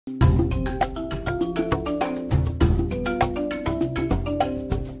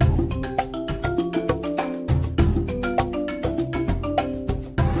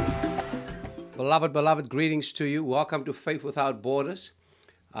Beloved, greetings to you. Welcome to Faith Without Borders.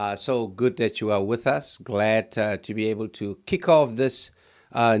 So good that you are with us. Glad to be able to kick off this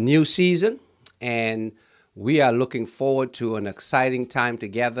new season. And we are looking forward to an exciting time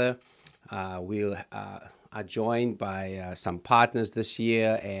together. We are joined by some partners this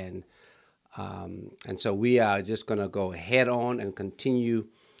year. And so we are just going to go head on and continue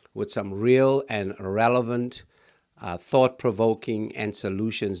with some real and relevant thought-provoking and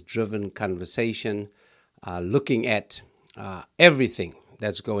solutions-driven conversation, looking at everything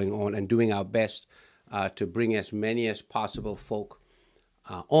that's going on and doing our best to bring as many as possible folk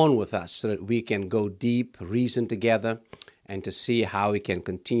on with us so that we can go deep, reason together, and to see how we can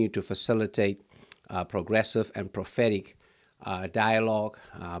continue to facilitate progressive and prophetic dialogue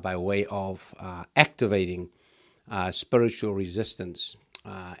by way of activating spiritual resistance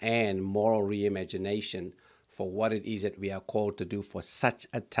and moral reimagination for what it is that we are called to do for such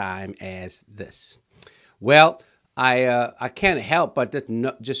a time as this. Well, I can't help but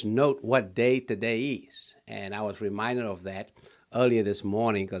just note what day today is, and I was reminded of that earlier this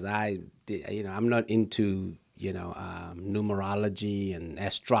morning because I'm not into numerology and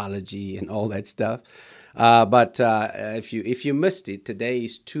astrology and all that stuff, but if you missed it, today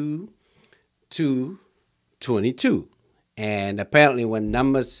is 2/2/22. And apparently when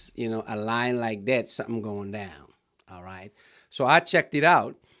numbers, align like that, something going down, all right? So I checked it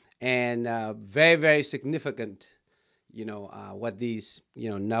out, and very, very significant, what these,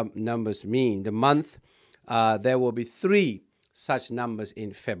 numbers mean. The month, there will be 3 such numbers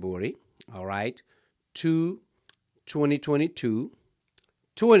in February, all right? 2/2022,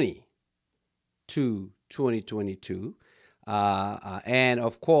 20/2/2022, and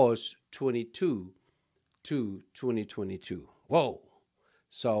of course 22/2/2022. Whoa!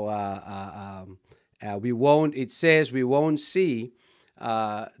 So we won't. It says we won't see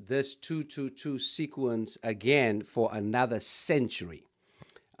this 2/2/2 sequence again for another century,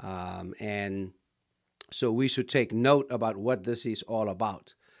 and so we should take note about what this is all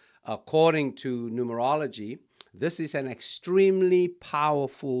about. According to numerology, this is an extremely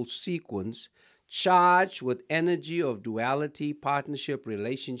powerful sequence charged with energy of duality, partnership,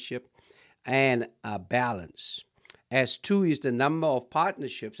 relationship, and balance. As 2 is the number of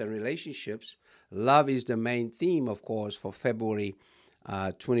partnerships and relationships, love is the main theme, of course, for February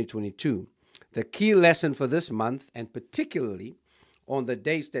 2022. The key lesson for this month, and particularly on the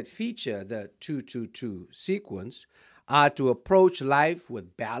dates that feature the 2/2/2 sequence, are to approach life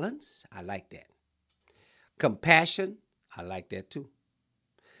with balance. I like that. Compassion. I like that too.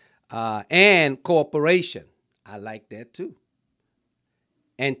 And cooperation. I like that too.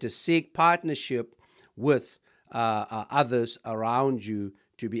 And to seek partnership with others around you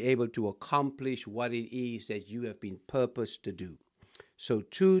to be able to accomplish what it is that you have been purposed to do. So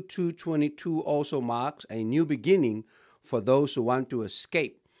 2/2/22 also marks a new beginning for those who want to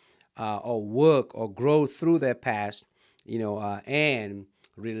escape or work or grow through their past, and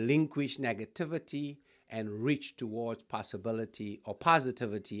relinquish negativity and reach towards possibility or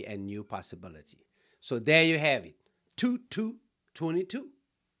positivity and new possibility. So there you have it, 2/2/22.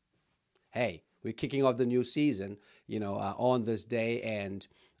 Hey, we're kicking off the new season, on this day, and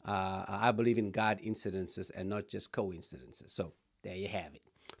I believe in God incidences and not just coincidences. So there you have it.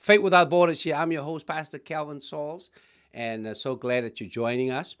 Faith Without Borders here. I'm your host, Pastor Kelvin Sauls, and so glad that you're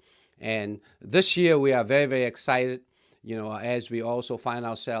joining us. And this year we are very, very excited, as we also find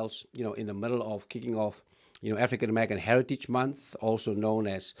ourselves, in the middle of kicking off, African American Heritage Month, also known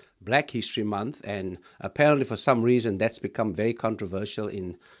as Black History Month. And apparently for some reason that's become very controversial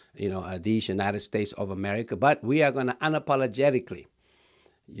in these United States of America. But we are going to unapologetically,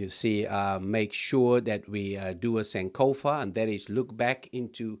 make sure that we do a Sankofa, and that is look back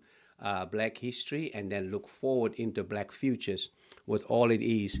into Black history and then look forward into Black futures with all it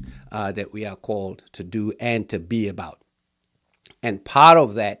is that we are called to do and to be about. And part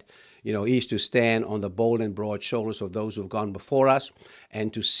of that, is to stand on the bold and broad shoulders of those who've gone before us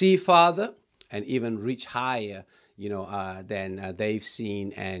and to see farther and even reach higher, than they've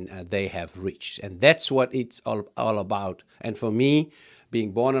seen and they have reached. And that's what it's all about. And for me,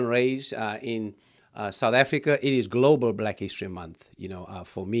 being born and raised in South Africa, it is Global Black History Month,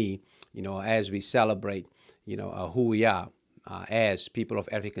 for me, as we celebrate, who we are as people of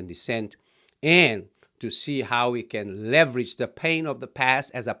African descent, and to see how we can leverage the pain of the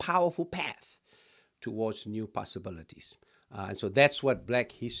past as a powerful path towards new possibilities. And so that's what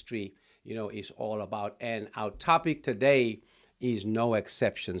Black history, is all about. And our topic today is no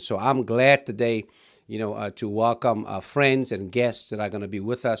exception. So I'm glad today, to welcome friends and guests that are going to be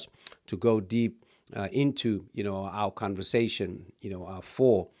with us to go deep into, our conversation,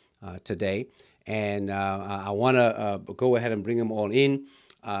 for today. and I want to go ahead and bring them all in.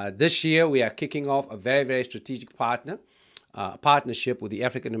 This year, we are kicking off a very, very strategic partnership with the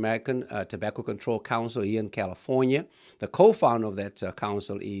African American Tobacco Control Council here in California. The co-founder of that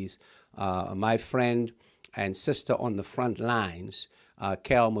council is my friend and sister on the front lines,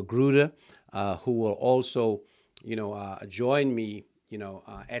 Gruder, who will also, join me,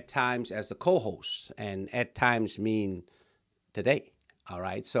 at times as a co-host, and at times mean today. All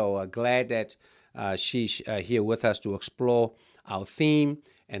right. So glad that she's here with us to explore our theme,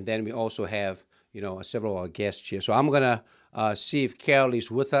 and then we also have several of our guests here. So I'm gonna see if Carol is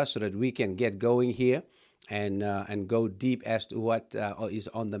with us so that we can get going here and go deep as to what is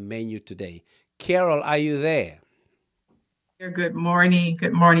on the menu today. Carol, are you there? Good morning.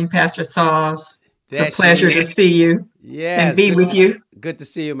 Good morning, Pastor Sauls. It's a There she pleasure to is. see you and Yes, be with you. good to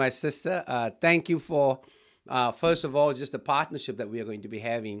see you, my sister. Thank you for, first of all, just the partnership that we are going to be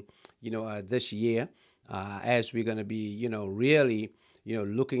having, this year, as we're going to be, really,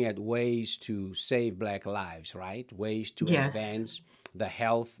 looking at ways to save Black lives, right? Ways to Yes. advance the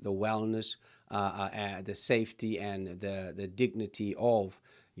health, the wellness, the safety, and the dignity of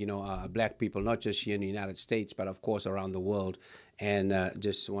Black people, not just here in the United States, but of course around the world. And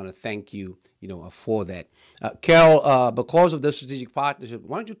just want to thank you, for that. Carol, because of the strategic partnership,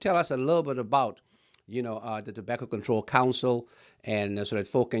 why don't you tell us a little bit about, the Tobacco Control Council, and so that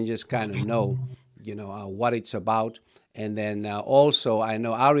folk can just kind of know, what it's about. And then also, I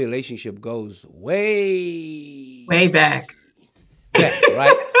know our relationship goes Way way back. back,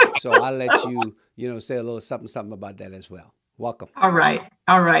 right? So I'll let you, say a little something, something about that as well. Welcome. All right.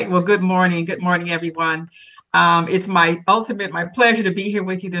 All right. Well, good morning. Good morning, everyone. It's my pleasure to be here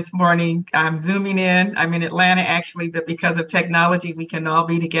with you this morning. I'm zooming in. I'm in Atlanta, actually, but because of technology, we can all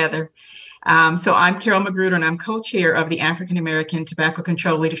be together. So I'm Carol Magruder, and I'm co-chair of the African American Tobacco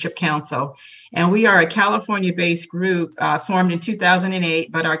Control Leadership Council. And we are a California-based group formed in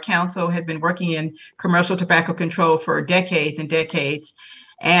 2008, but our council has been working in commercial tobacco control for decades and decades.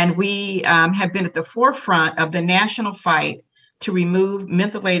 And we have been at the forefront of the national fight to remove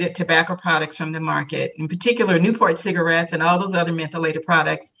mentholated tobacco products from the market, in particular Newport cigarettes and all those other mentholated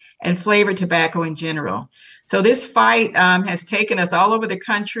products, and flavored tobacco in general. So this fight has taken us all over the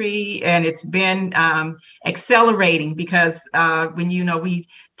country, and it's been accelerating because when we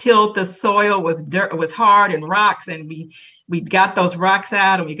tilled the soil, was dirt, was hard and rocks, and we got those rocks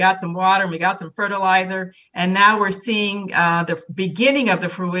out, and we got some water, and we got some fertilizer, and now we're seeing the beginning of the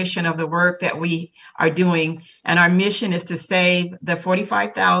fruition of the work that we are doing. And our mission is to save the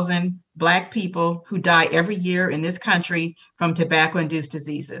 45,000 Black people who die every year in this country from tobacco-induced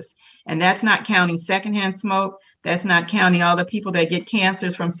diseases. And that's not counting secondhand smoke. That's not counting all the people that get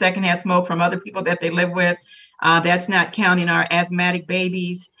cancers from secondhand smoke from other people that they live with. That's not counting our asthmatic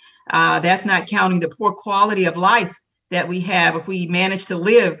babies. That's not counting the poor quality of life that we have if we manage to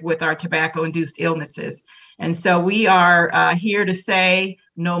live with our tobacco-induced illnesses. And so we are here to say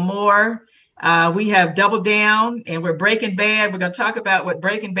no more. We have doubled down, and we're breaking bad. We're going to talk about what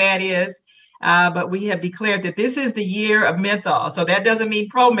breaking bad is. But we have declared that this is the year of menthol. So that doesn't mean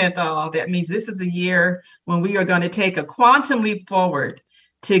pro-menthol. That means this is the year when we are going to take a quantum leap forward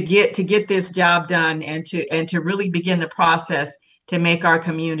to get this job done, and to really begin the process to make our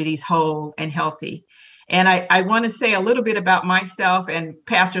communities whole and healthy. And I want to say a little bit about myself and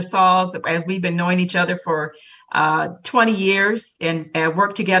Pastor Sauls, as we've been knowing each other for 20 years and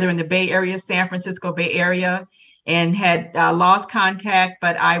worked together in the Bay Area, San Francisco Bay Area, and had lost contact.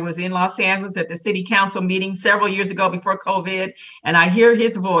 But I was in Los Angeles at the city council meeting several years ago before COVID, and I hear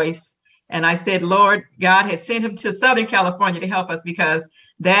his voice. And I said, Lord, God had sent him to Southern California to help us, because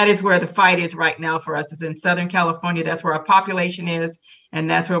that is where the fight is right now for us, is in Southern California. That's where our population is, and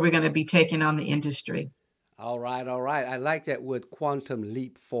that's where we're going to be taking on the industry. All right, all right. I like that word, quantum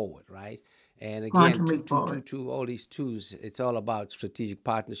leap forward, right? And again, Quantum two, leap two, two, forward. two, all these twos, it's all about strategic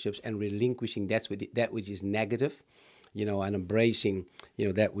partnerships and relinquishing that which is negative, and embracing,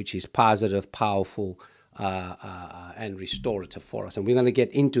 that which is positive, powerful, and restorative for us. And we're going to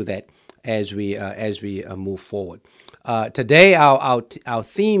get into that as we move forward. Today, our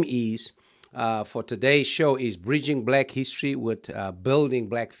theme is for today's show is bridging Black history with building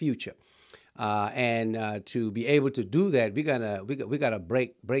Black future. And to be able to do that, we gotta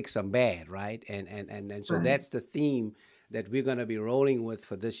break some bad, right? And so Right. that's the theme that we're gonna be rolling with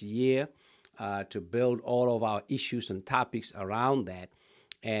for this year, to build all of our issues and topics around that.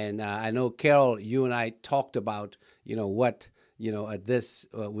 And I know, Carol, you and I talked about what this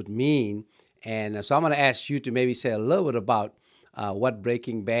would mean, and so I'm gonna ask you to maybe say a little bit about what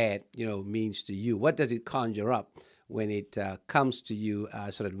Breaking Bad means to you. What does it conjure up when it comes to you,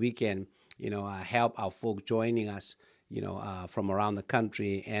 so that we can help our folks joining us, from around the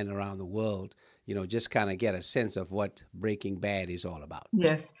country and around the world, just kind of get a sense of what Breaking Bad is all about.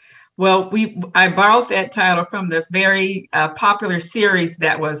 Yes. Well, I borrowed that title from the very popular series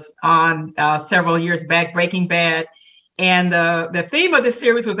that was on several years back, Breaking Bad. And the theme of the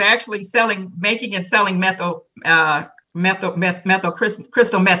series was actually making and selling crystal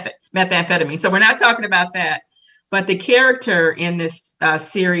methamphetamine. So we're not talking about that. But the character in this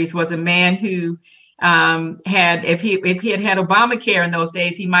series was a man who had, if he had Obamacare in those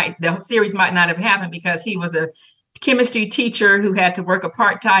days, the series might not have happened, because he was a chemistry teacher who had to work a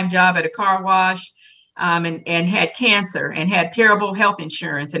part-time job at a car wash, and had cancer and had terrible health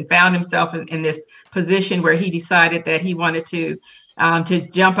insurance, and found himself in this position where he decided that he wanted to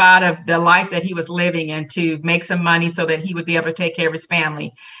jump out of the life that he was living and to make some money so that he would be able to take care of his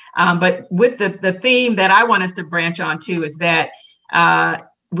family. But with the theme that I want us to branch on to is that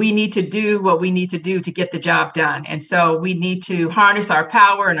we need to do what we need to do to get the job done. And so we need to harness our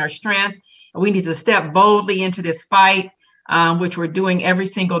power and our strength. We need to step boldly into this fight, which we're doing every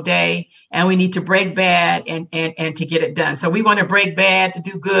single day. And we need to break bad and to get it done. So we want to break bad to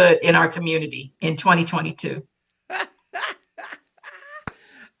do good in our community in 2022.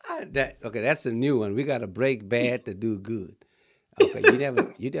 That's a new one. We got to break bad to do good. Okay, you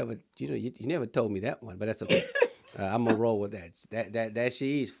never told me that one, but that's okay. I'm gonna roll with that. That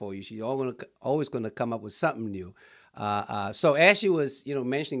she is for you. She's always gonna come up with something new. So as she was,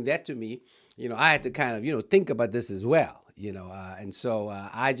 mentioning that to me, I had to kind of, think about this as well, and so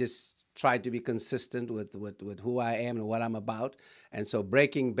I just tried to be consistent with who I am and what I'm about. And so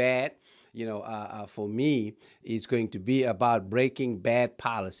Breaking Bad, for me, is going to be about breaking bad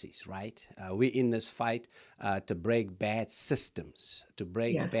policies, right? We're in this fight to break bad systems, to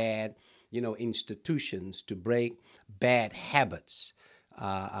break Yes. bad, institutions, to break bad habits.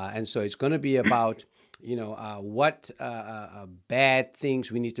 And so it's going to be about, what bad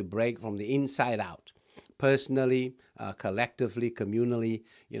things we need to break from the inside out, personally, collectively, communally,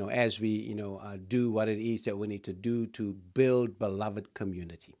 as we, do what it is that we need to do to build beloved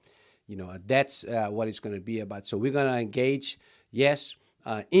community. That's what it's going to be about. So we're going to engage, yes,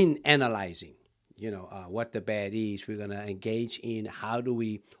 in analyzing, what the bad is. We're going to engage in how do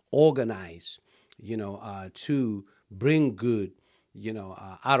we organize, to bring good,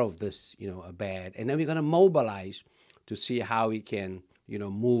 out of this, bad. And then we're going to mobilize to see how we can,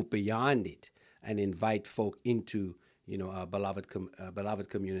 move beyond it and invite folk into, our beloved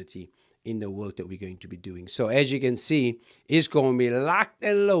community in the work that we're going to be doing. So as you can see, it's going to be locked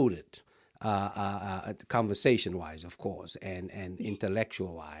and loaded, conversation-wise, of course, and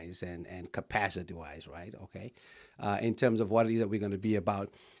intellectual-wise and capacity-wise, right? Okay, in terms of what it is that we're going to be about.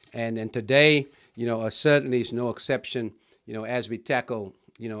 And today, certainly is no exception, as we tackle,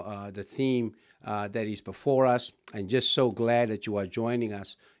 the theme that is before us. And just so glad that you are joining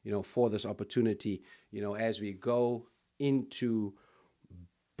us, for this opportunity, as we go into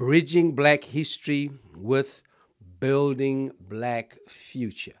bridging Black history with building Black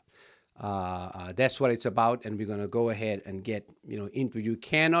future. That's what it's about, and we're going to go ahead and get into. You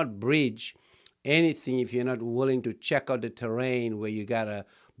cannot bridge anything if you're not willing to check out the terrain where you got to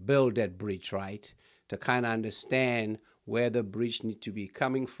build that bridge, right? To kind of understand where the bridge needs to be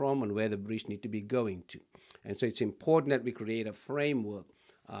coming from and where the bridge needs to be going to. And so it's important that we create a framework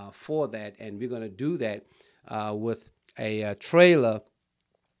for that, and we're going to do that with a trailer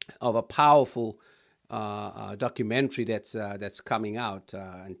of a powerful documentary that's coming out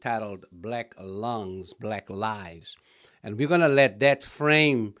entitled Black Lungs, Black Lives. And we're going to let that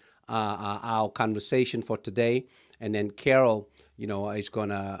frame our conversation for today. And then Carol, is going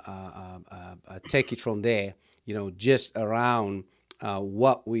to take it from there, just around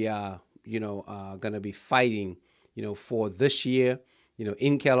what we are, going to be fighting, for this year,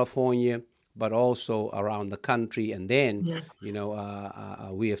 in California, but also around the country. And then,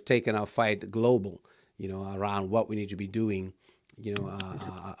 we have taken our fight global, around what we need to be doing,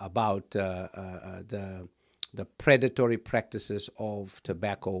 about the predatory practices of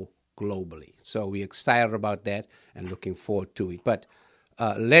tobacco globally. So we're excited about that and looking forward to it. But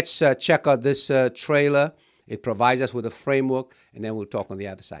let's check out this trailer. It provides us with a framework, and then we'll talk on the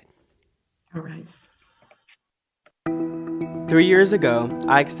other side. All right. 3 years ago,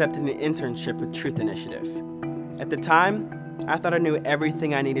 I accepted an internship with Truth Initiative. At the time, I thought I knew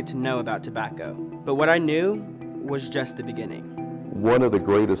everything I needed to know about tobacco, but what I knew was just the beginning. One of the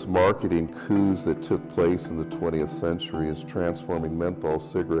greatest marketing coups that took place in the 20th century is transforming menthol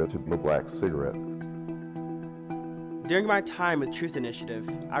cigarette to a black cigarette. During my time with Truth Initiative,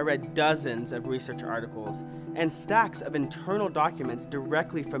 I read dozens of research articles and stacks of internal documents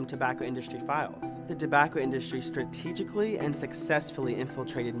directly from tobacco industry files. The tobacco industry strategically and successfully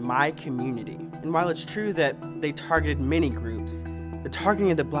infiltrated my community. And while it's true that they targeted many groups, the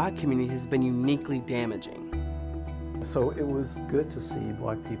targeting of the Black community has been uniquely damaging. So it was good to see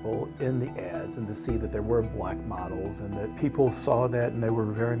Black people in the ads and to see that there were Black models and that people saw that and they were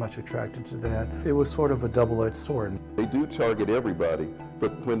very much attracted to that. It was sort of a double-edged sword. They do target everybody,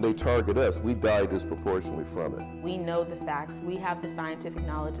 but when they target us, we die disproportionately from it. We know the facts. We have the scientific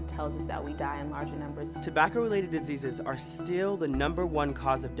knowledge that tells us that we die in larger numbers. Tobacco-related diseases are still the #1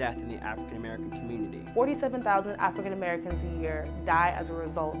 cause of death in the African American community. 47,000 African Americans a year die as a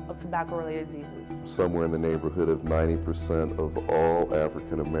result of tobacco-related diseases. Somewhere in the neighborhood of 90% of all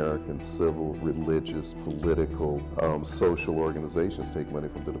African American civil, religious, political, social organizations take money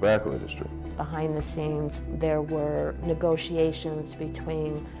from the tobacco industry. Behind the scenes, there were negotiations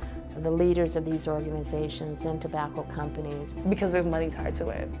between the leaders of these organizations and tobacco companies. Because there's money tied to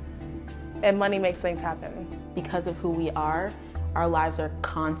it. And money makes things happen. Because of who we are, our lives are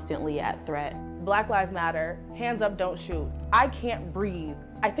constantly at threat. Black Lives Matter, hands up, don't shoot. I can't breathe.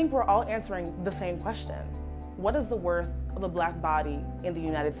 I think we're all answering the same question. What is the worth of a Black body in the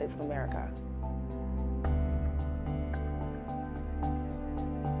United States of America?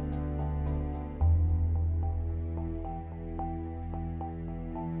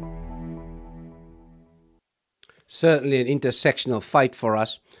 Certainly an intersectional fight for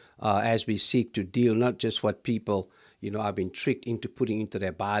us as we seek to deal not just what people have been tricked into putting into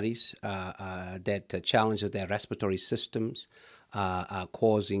their bodies that challenges their respiratory systems,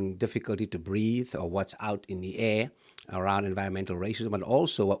 causing difficulty to breathe, or what's out in the air around environmental racism, but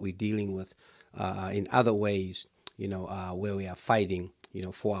also what we're dealing with in other ways, where we are fighting,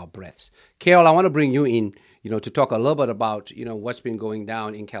 for our breaths. Carol, I want to bring you in, to talk a little bit about, what's been going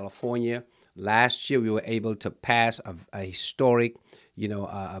down in California. Last year, we were able to pass a historic,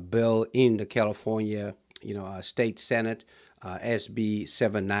 a bill in the California, State Senate, SB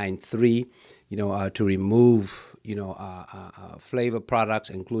 793, to remove, flavor products,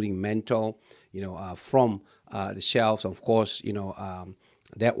 including menthol, from the shelves. Of course,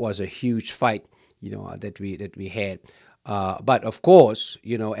 that was a huge fight, that we had. But of course,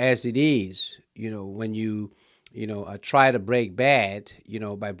 as it is, when you try to break bad,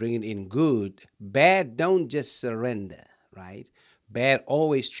 by bringing in good, bad don't just surrender, right? Bad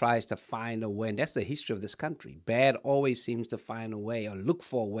always tries to find a way, and that's the history of this country. Bad always seems to find a way or look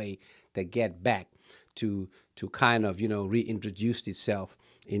for a way to get back to kind of, reintroduce itself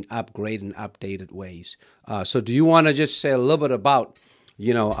in upgraded and updated ways. So do you want to just say a little bit about,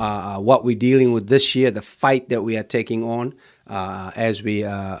 what we're dealing with this year, the fight that we are taking on as we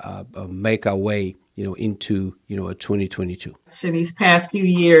make our way, into, 2022? In these past few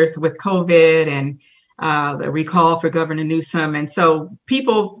years with COVID and the recall for Governor Newsom. And so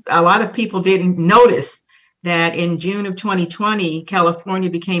a lot of people didn't notice that in June of 2020, California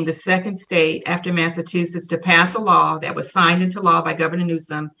became the second state after Massachusetts to pass a law that was signed into law by Governor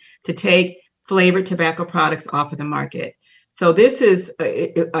Newsom to take flavored tobacco products off of the market. So this is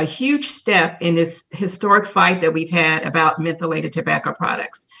a huge step in this historic fight that we've had about mentholated tobacco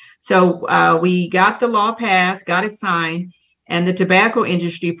products. So we got the law passed, got it signed, and the tobacco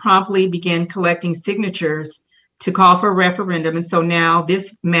industry promptly began collecting signatures to call for a referendum. And so now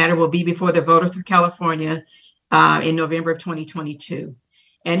this matter will be before the voters of California in November of 2022.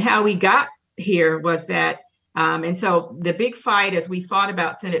 And how we got here was that, and so the big fight as we fought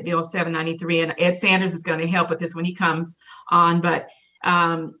about Senate Bill 793, and Ed Sanders is going to help with this when he comes on, but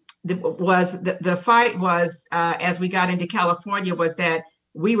the fight was, as we got into California, was that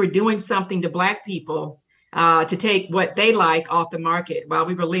we were doing something to Black people to take what they like off the market while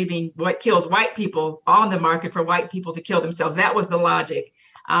we were leaving what kills white people on the market for white people to kill themselves. That was the logic.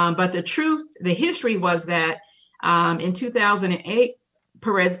 But the history was that in 2008,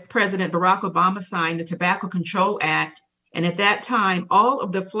 President Barack Obama signed the Tobacco Control Act. And at that time, all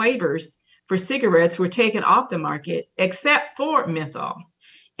of the flavors for cigarettes were taken off the market except for menthol.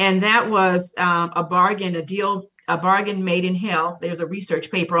 And that was a bargain, a bargain made in hell. There's a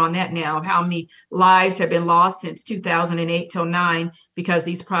research paper on that now of how many lives have been lost since 2008 till 9 because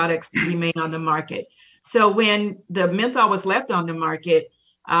these products remain on the market. So when the menthol was left on the market,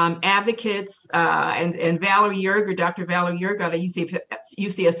 advocates and Valerie Yerger, Dr. Valerie Yerger at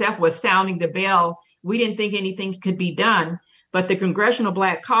UCSF was sounding the bell. We didn't think anything could be done, but the Congressional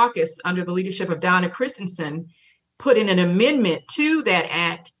Black Caucus under the leadership of Donna Christensen put in an amendment to that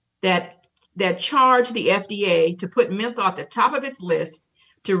act that charged the FDA to put menthol at the top of its list,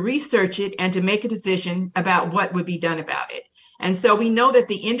 to research it and to make a decision about what would be done about it. And so we know that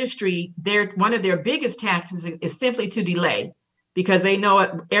the industry, one of their biggest tactics is simply to delay, because they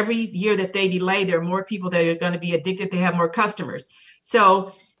know every year that they delay, there are more people that are going to be addicted. They have more customers.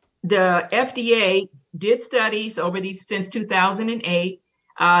 So the FDA did studies over these since 2008.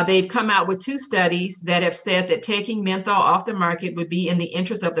 They've come out with 2 studies that have said that taking menthol off the market would be in the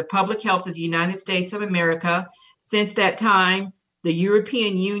interest of the public health of the United States of America. Since that time, the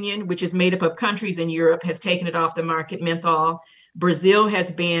European Union, which is made up of countries in Europe, has taken it off the market, menthol. Brazil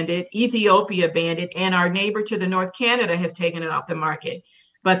has banned it, Ethiopia banned it, and our neighbor to the north, Canada, has taken it off the market.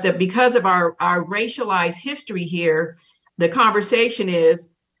 But because of our racialized history here, the conversation is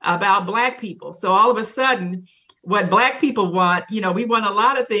about Black people. So all of a sudden, what Black people want, we want a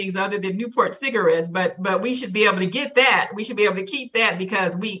lot of things other than Newport cigarettes, but we should be able to get that. We should be able to keep that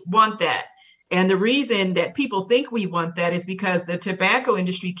because we want that. And the reason that people think we want that is because the tobacco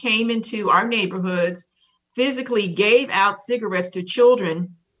industry came into our neighborhoods, physically gave out cigarettes to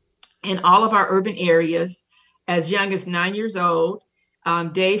children in all of our urban areas as young as 9 years old.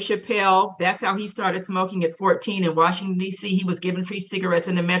 Dave Chappelle, that's how he started smoking at 14 in Washington, D.C. He was given free cigarettes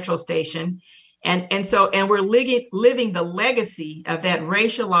in the metro station. And we're living the legacy of that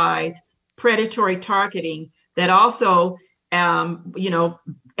racialized predatory targeting that also,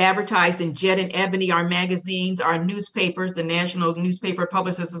 advertised in Jet and Ebony, our magazines, our newspapers, the National Newspaper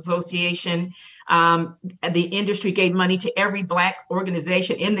Publishers Association. The industry gave money to every Black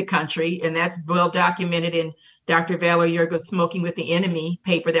organization in the country, and that's well documented in Dr. Valerie Yerga's Smoking with the Enemy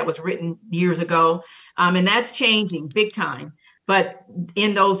paper that was written years ago. And that's changing big time. But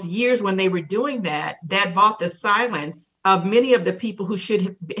in those years when they were doing that, that bought the silence of many of the people who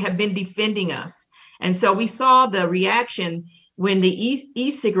should have been defending us. And so we saw the reaction when the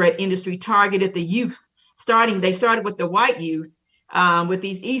e-cigarette industry targeted the youth. They started with the white youth with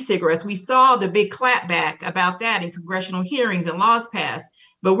these e-cigarettes. We saw the big clapback about that in congressional hearings and laws passed.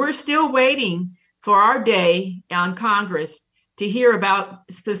 But we're still waiting for our day on Congress to hear about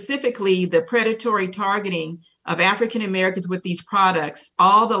specifically the predatory targeting of African Americans with these products,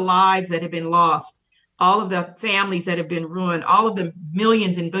 all the lives that have been lost, all of the families that have been ruined, all of the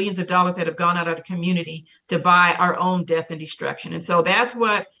millions and billions of dollars that have gone out of the community to buy our own death and destruction. And so that's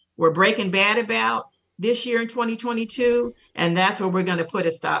what we're breaking bad about this year in 2022, and that's what we're going to put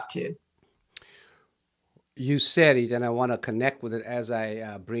a stop to. You said it, and I want to connect with it as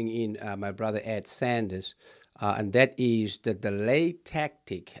I bring in my brother Ed Sanders, and that is the delay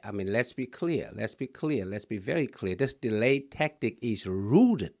tactic. I mean, let's be clear, let's be very clear. This delay tactic is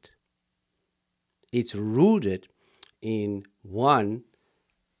rooted. It's rooted in 1,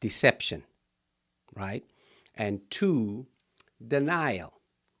 deception, right? And 2, denial.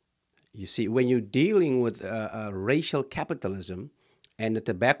 You see, when you're dealing with racial capitalism, and the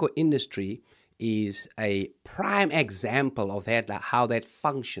tobacco industry is a prime example of that, how that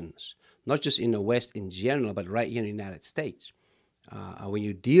functions, not just in the West in general, but right here in the United States. When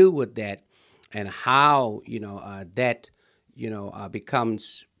you deal with that and how, that,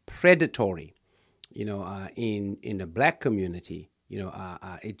 becomes predatory, in the Black community,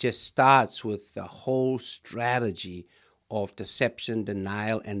 it just starts with the whole strategy of deception,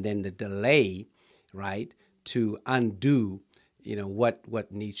 denial, and then the delay, right, to undo,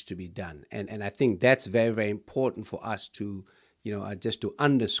 what needs to be done. And I think that's very, very important for us to, just to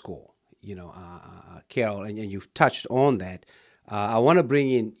underscore, Carol, and you've touched on that. I want to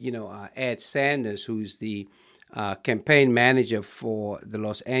bring in, Ed Sanders, who's the campaign manager for the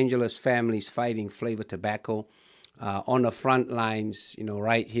Los Angeles Families Fighting Flavor Tobacco, on the front lines,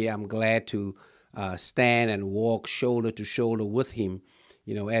 right here. I'm glad to stand and walk shoulder to shoulder with him,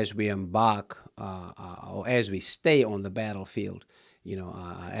 as we embark or as we stay on the battlefield,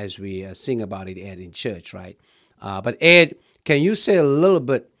 as we sing about it, Ed, in church, right? But Ed, can you say a little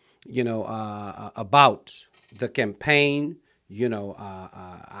bit, about the campaign,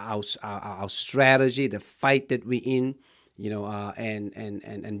 our strategy, the fight that we're in,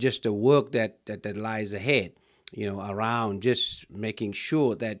 and just the work that lies ahead, around just making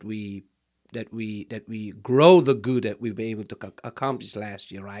sure that we grow the good that we've been able to accomplish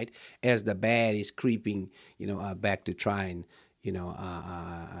last year, right? As the bad is creeping, back to try and,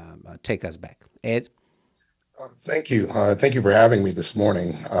 take us back. Ed? Thank you. Thank you for having me this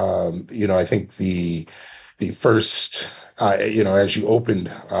morning. I think the first, as you opened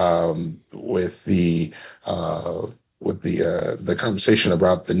with the conversation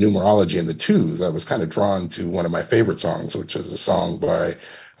about the numerology and the twos, I was kind of drawn to one of my favorite songs, which is a song by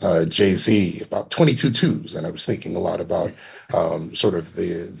Jay-Z about 22 twos. And I was thinking a lot about sort of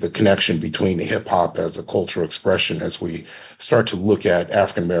the connection between hip hop as a cultural expression as we start to look at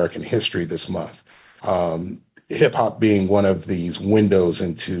African American history this month. hip hop being one of these windows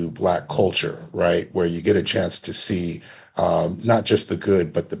into Black culture, right? Where you get a chance to see not just the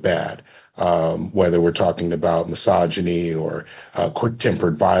good, but the bad. Whether we're talking about misogyny or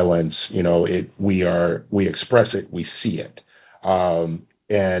quick-tempered violence, we express it, we see it. And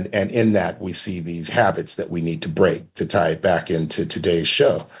in that, we see these habits that we need to break to tie it back into today's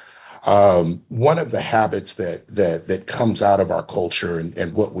show. One of the habits that comes out of our culture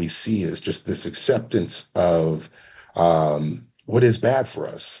and what we see is just this acceptance of what is bad for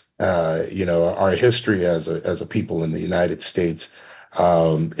us. Our history as a people in the United States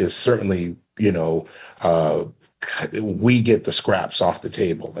is certainly, we get the scraps off the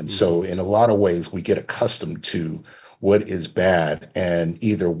table. And so in a lot of ways, we get accustomed to what is bad and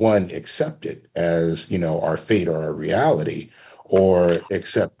either one, accept it as, our fate or our reality, or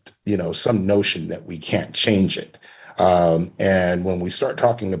accept, some notion that we can't change it. And when we start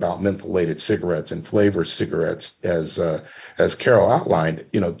talking about mentholated cigarettes and flavored cigarettes, as Carol outlined,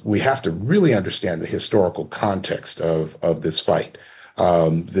 we have to really understand the historical context of this fight.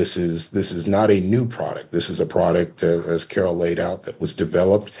 This is not a new product. This is a product, as Carol laid out, that was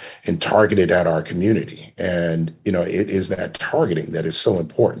developed and targeted at our community. And, it is that targeting that is so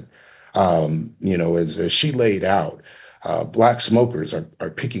important. As she laid out, Black smokers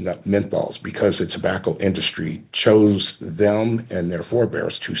are picking up menthols because the tobacco industry chose them and their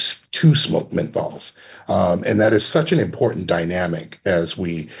forebears to smoke menthols. And that is such an important dynamic as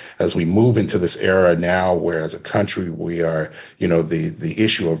we move into this era now, where as a country we are, the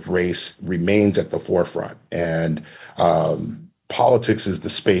issue of race remains at the forefront. And politics is the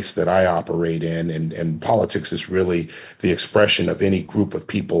space that I operate in, and politics is really the expression of any group of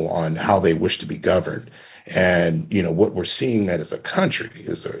people on how they wish to be governed. And, what we're seeing as a country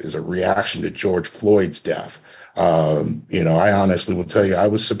is a reaction to George Floyd's death. I honestly will tell you, I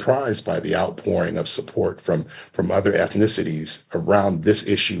was surprised by the outpouring of support from other ethnicities around this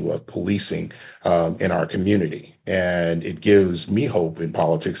issue of policing in our community. And it gives me hope in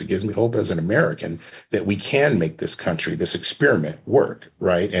politics. It gives me hope as an American that we can make this country, this experiment, work,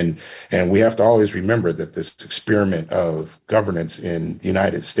 right? And we have to always remember that this experiment of governance in the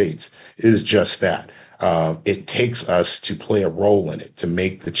United States is just that. It takes us to play a role in it, to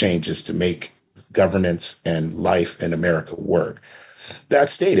make the changes, to make governance and life in America work. That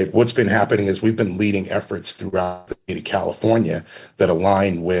stated, what's been happening is we've been leading efforts throughout the state of California that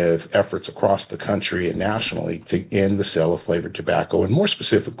align with efforts across the country and nationally to end the sale of flavored tobacco, and more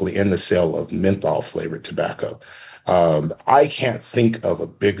specifically, end the sale of menthol flavored tobacco. I can't think of a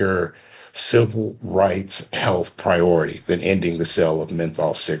bigger civil rights health priority than ending the sale of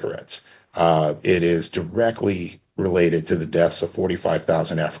menthol cigarettes. It is directly related to the deaths of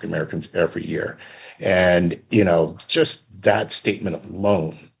 45,000 African Americans every year. And, just that statement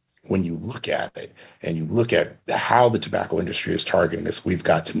alone, when you look at it and you look at how the tobacco industry is targeting this, we've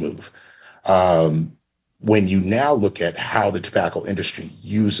got to move. When you now look at how the tobacco industry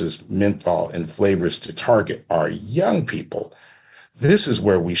uses menthol and flavors to target our young people, this is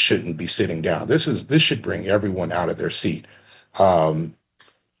where we shouldn't be sitting down. This should bring everyone out of their seat. On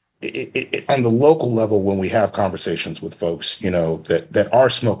the local level, when we have conversations with folks, that are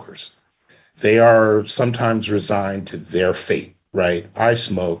smokers, they are sometimes resigned to their fate, right? I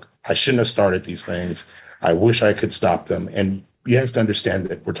smoke. I shouldn't have started these things. I wish I could stop them. And you have to understand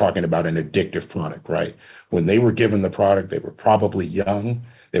that we're talking about an addictive product, right? When they were given the product, they were probably young.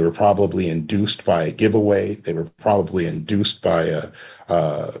 They were probably induced by a giveaway. They were probably induced by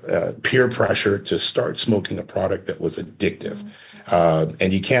a peer pressure to start smoking a product that was addictive.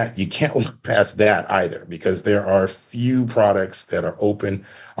 And you can't look past that either, because there are few products that are open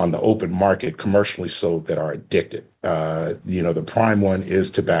on the open market, commercially sold, that are addictive. The prime one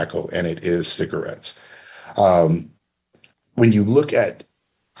is tobacco, and it is cigarettes. When you look at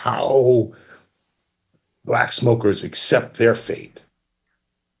how Black smokers accept their fate,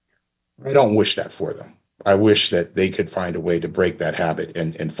 I don't wish that for them. I wish that they could find a way to break that habit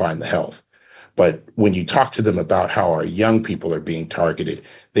and find the health. But when you talk to them about how our young people are being targeted,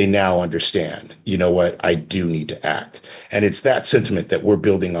 they now understand, you know what, I do need to act. And it's that sentiment that we're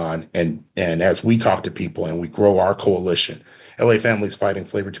building on. And as we talk to people and we grow our coalition, LA Families Fighting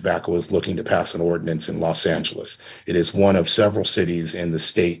Flavored Tobacco is looking to pass an ordinance in Los Angeles. It is one of several cities in the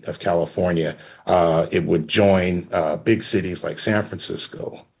state of California. It would join big cities like San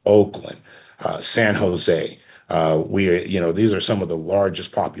Francisco, Oakland, San Jose. These are some of the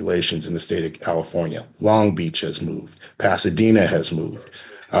largest populations in the state of California. Long Beach has moved. Pasadena has moved.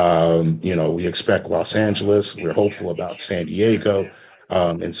 We expect Los Angeles. We're hopeful about San Diego.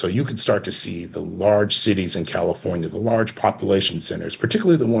 And so you can start to see the large cities in California, the large population centers,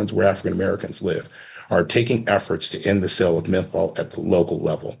 particularly the ones where African Americans live, are taking efforts to end the sale of menthol at the local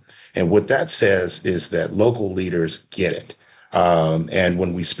level. And what that says is that local leaders get it. And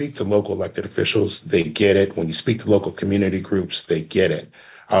when we speak to local elected officials, they get it. When you speak to local community groups, they get it.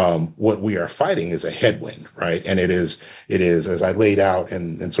 What we are fighting is a headwind, right? And it is, as I laid out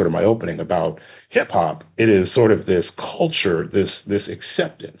in sort of my opening about hip hop, it is sort of this culture, this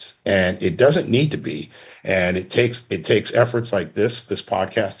acceptance, and it doesn't need to be. And it takes efforts like this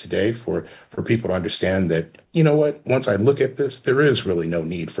podcast today for people to understand that, you know what, once I look at this, there is really no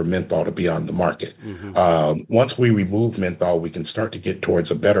need for menthol to be on the market. Once we remove menthol, we can start to get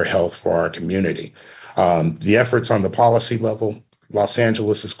towards a better health for our community. The efforts on the policy level, Los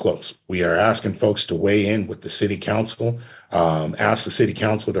Angeles is close. We are asking folks to weigh in with the city council, ask the city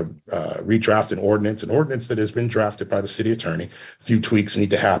council to redraft an ordinance that has been drafted by the city attorney. A few tweaks need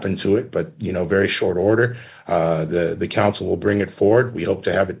to happen to it, but very short order. The council will bring it forward. We hope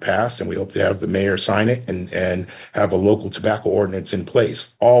to have it passed, and we hope to have the mayor sign it and have a local tobacco ordinance in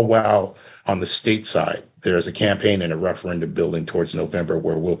place, all while on the state side, there is a campaign and a referendum building towards November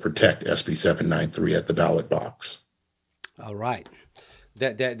where we'll protect SB 793 at the ballot box. All right.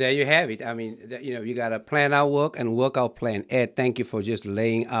 There you have it. I mean, you got to plan our work and work our plan. Ed, thank you for just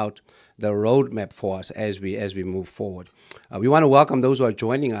laying out the roadmap for us as we move forward. We want to welcome those who are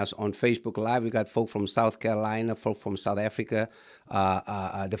joining us on Facebook Live. We got folk from South Carolina, folk from South Africa,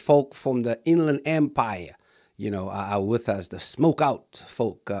 the folk from the Inland Empire, are with us. The Smoke Out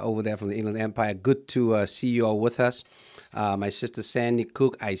folk over there from the Inland Empire. Good to see you all with us. My sister Sandy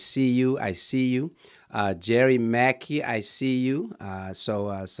Cook, I see you. Jerry Mackey, I see you.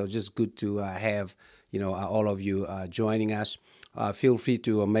 So just good to have all of you joining us. Feel free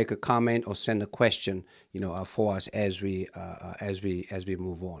to make a comment or send a question for us as we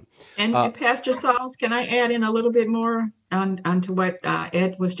move on. And Pastor Sauls, can I add in a little bit more onto what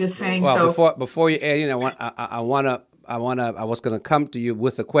Ed was just saying? Well, before you add in, I was going to come to you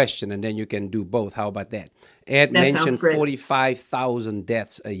with a question, and then you can do both. How about that? Ed mentioned 45,000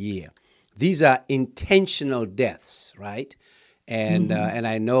 deaths a year. These are intentional deaths, right? And and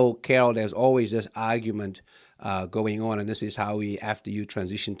I know, Carol, there's always this argument going on, and this is how after you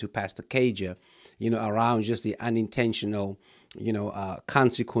transition to Pastor Cager, around just the unintentional,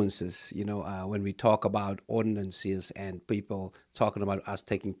 consequences, when we talk about ordinances and people talking about us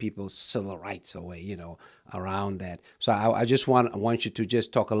taking people's civil rights away, around that. So I just want you to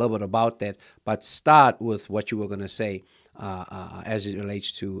just talk a little bit about that, but start with what you were going to say as it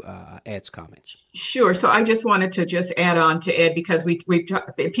relates to Ed's comments. Sure. So I just wanted to just add on to Ed, because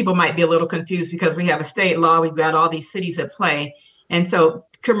people might be a little confused because we have a state law. We've got all these cities at play. And so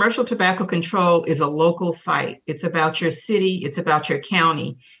commercial tobacco control is a local fight. It's about your city. It's about your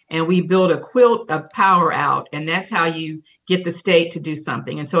county. And we build a quilt of power out. And that's how you get the state to do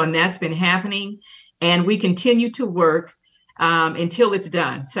something. And that's been happening. And we continue to work until it's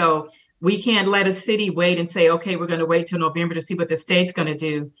done. So we can't let a city wait and say, okay, we're going to wait till November to see what the state's going to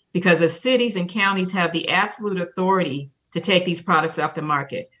do, because the cities and counties have the absolute authority to take these products off the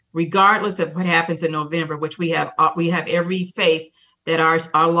market, regardless of what happens in November, which we have every faith that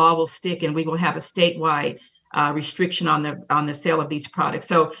our law will stick, and we will have a statewide restriction on the sale of these products.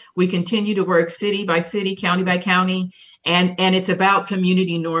 So we continue to work city by city, county by county, and it's about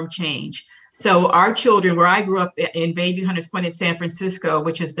community norm change. So our children, where I grew up in Bayview Hunters Point in San Francisco,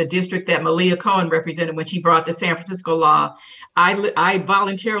 which is the district that Malia Cohen represented when she brought the San Francisco law, I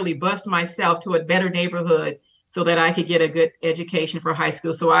voluntarily bused myself to a better neighborhood so that I could get a good education for high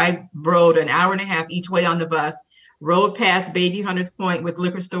school. So I rode an hour and a half each way on the bus, rode past Bayview Hunters Point with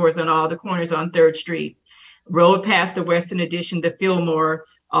liquor stores on all the corners on 3rd Street, rode past the Western Addition, the Fillmore,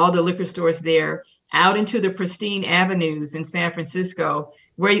 all the liquor stores there, out into the pristine avenues in San Francisco,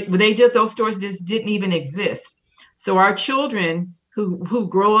 where those stores just didn't even exist. So our children who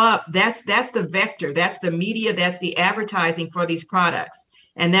grow up, that's the vector, that's the media, that's the advertising for these products.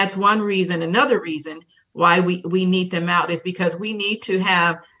 And that's one reason. Another reason why we need them out is because we need to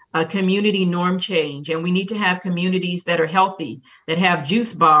have a community norm change, and we need to have communities that are healthy, that have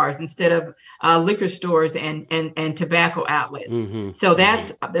juice bars instead of liquor stores and tobacco outlets. So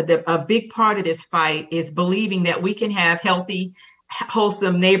that's a big part of this fight, is believing that we can have healthy,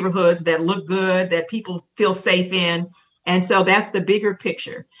 wholesome neighborhoods that look good, that people feel safe in. And so that's the bigger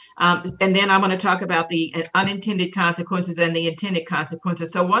picture. And then I'm going to talk about the unintended consequences and the intended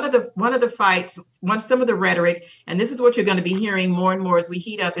consequences. So one of the fights, some of the rhetoric, and this is what you're going to be hearing more and more as we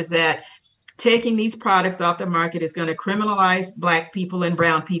heat up, is that taking these products off the market is going to criminalize Black people and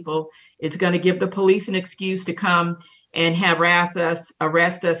brown people. It's going to give the police an excuse to come and harass us,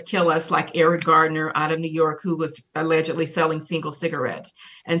 arrest us, kill us, like Eric Gardner out of New York, who was allegedly selling single cigarettes.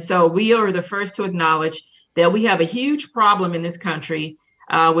 And so we are the first to acknowledge that we have a huge problem in this country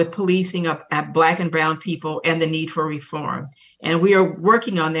with policing of Black and brown people and the need for reform. And we are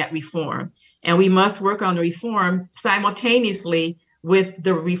working on that reform. And we must work on the reform simultaneously with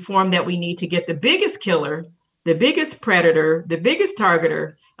the reform that we need to get the biggest killer, the biggest predator, the biggest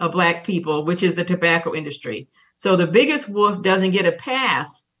targeter of Black people, which is the tobacco industry. So the biggest wolf doesn't get a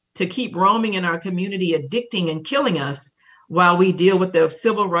pass to keep roaming in our community, addicting and killing us while we deal with the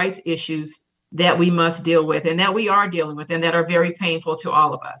civil rights issues that we must deal with and that we are dealing with and that are very painful to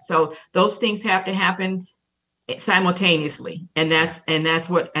all of us. So those things have to happen simultaneously. And that's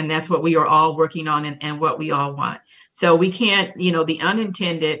what we are all working on and what we all want. So we can't, the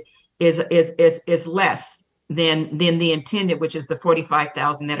unintended is less than the intended, which is the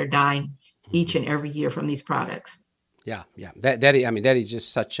 45,000 that are dying each and every year from these products. Yeah. That is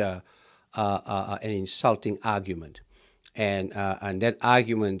just such an insulting argument, and that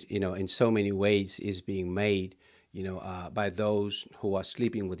argument, in so many ways, is being made, by those who are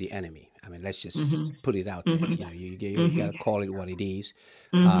sleeping with the enemy. I mean, let's just put it out there. You got to call it what it is,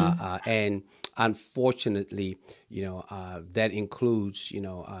 and unfortunately, that includes,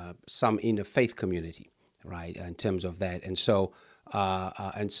 some in the faith community, right? In terms of that, and so.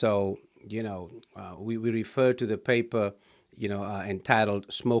 We refer to the paper,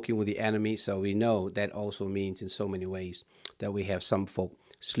 entitled "Smoking with the Enemy." So we know that also means in so many ways that we have some folk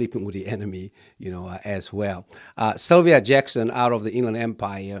sleeping with the enemy, as well. Sylvia Jackson out of the Inland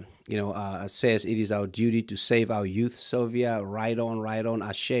Empire, says it is our duty to save our youth. Sylvia, right on.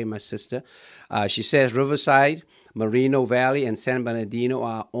 Ashe, my sister. She says Riverside, Moreno Valley, and San Bernardino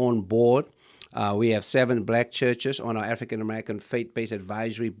are on board. We have 7 Black churches on our African American Faith-Based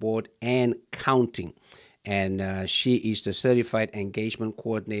Advisory Board and counting. And she is the Certified Engagement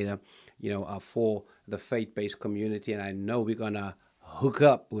Coordinator, for the faith-based community. And I know we're going to hook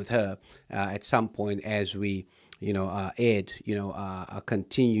up with her at some point as we,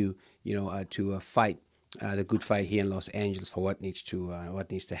 continue, to fight the good fight here in Los Angeles for what needs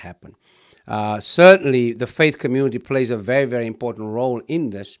to happen. Certainly, the faith community plays a very, very important role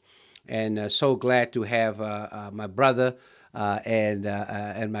in this. And so glad to have my brother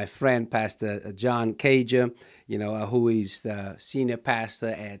and my friend, Pastor John Cager, who is the senior pastor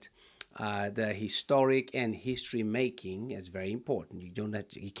at the Historic and History Making. It's very important.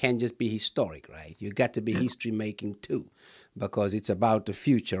 You can't just be historic, right? You got to be history making too, because it's about the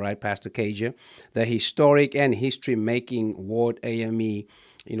future, right, Pastor Cager? The Historic and History Making Ward AME,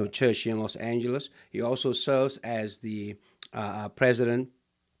 church here in Los Angeles. He also serves as the president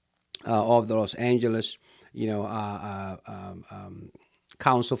of the Los Angeles,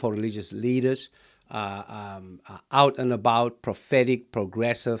 Council for Religious Leaders, out and about, prophetic,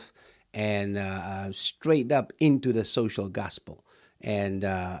 progressive, and straight up into the social gospel. And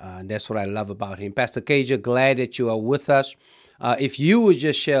that's what I love about him. Pastor Cager, glad that you are with us. If you would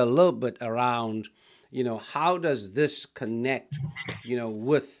just share a little bit around, how does this connect,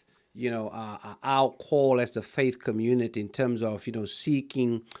 with our call as the faith community in terms of,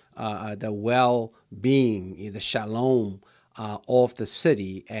 seeking the well-being, the shalom of the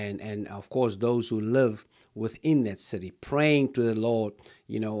city, and of course those who live within that city, praying to the Lord,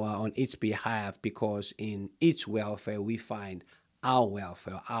 on its behalf, because in its welfare we find our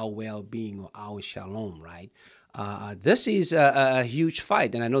welfare, our well-being, or our shalom, right? This is a huge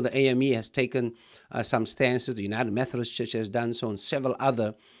fight, and I know the AME has taken some stances. The United Methodist Church has done so, and several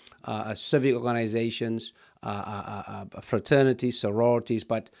other civic organizations, fraternities, sororities,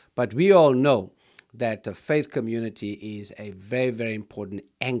 but we all know that the faith community is a very, very important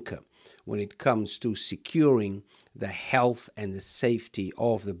anchor when it comes to securing the health and the safety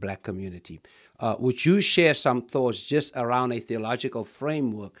of the Black community. Would you share some thoughts just around a theological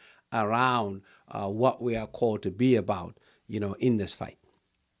framework around what we are called to be about, in this fight?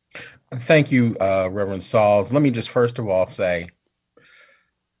 Thank you, Reverend Sauls. Let me just first of all say,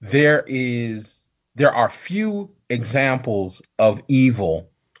 there are few examples of evil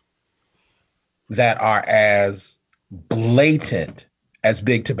that are as blatant as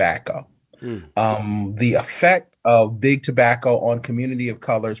big tobacco. The effect of big tobacco on community of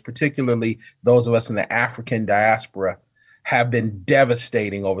colors, particularly those of us in the African diaspora, have been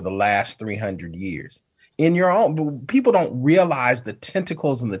devastating over the last 300 years. People don't realize the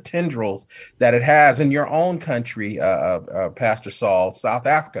tentacles and the tendrils that it has in your own country, Pastor Saul, South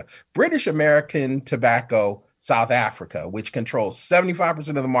Africa. British American Tobacco South Africa, which controls 75%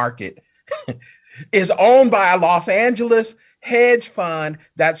 of the market, is owned by a Los Angeles hedge fund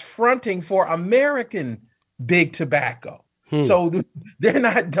that's fronting for American big tobacco. So they're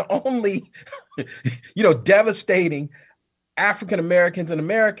not the only, devastating African Americans in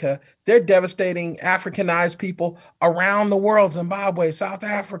America. They're devastating Africanized people around the world, Zimbabwe, South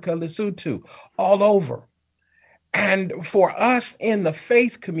Africa, Lesotho, all over. And for us in the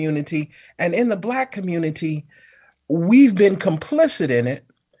faith community and in the Black community, we've been complicit in it.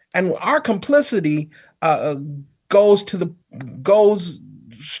 And our complicity goes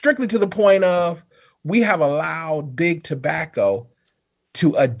strictly to the point of we have allowed big tobacco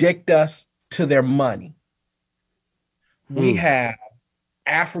to addict us to their money. We have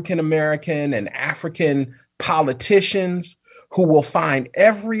African American and African politicians who will find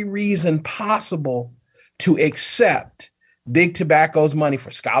every reason possible to accept big tobacco's money for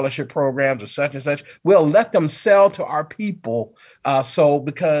scholarship programs or such and such. We'll let them sell to our people,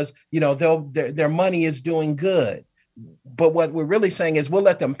 because their money is doing good. But what we're really saying is we'll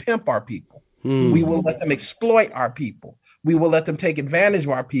let them pimp our people. We will let them exploit our people. We will let them take advantage of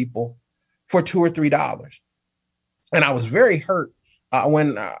our people for $2 or $3. And I was very hurt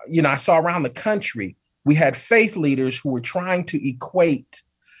when I saw around the country we had faith leaders who were trying to equate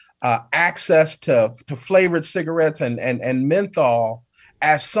access to flavored cigarettes and menthol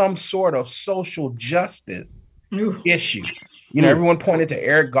as some sort of social justice issue. Everyone pointed to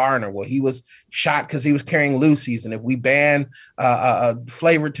Eric Garner. Well, he was shot because he was carrying Lucy's. And if we ban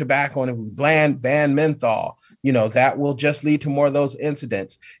flavored tobacco and if we ban menthol, that will just lead to more of those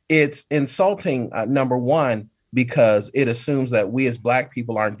incidents. It's insulting, number one, because it assumes that we as Black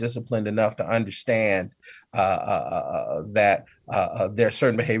people aren't disciplined enough to understand that there are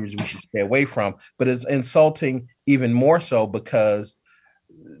certain behaviors we should stay away from. But it's insulting even more so because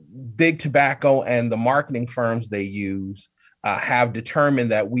big tobacco and the marketing firms they use have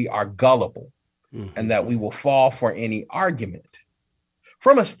determined that we are gullible and that we will fall for any argument.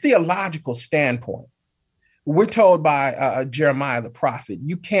 From a theological standpoint, we're told by Jeremiah the prophet,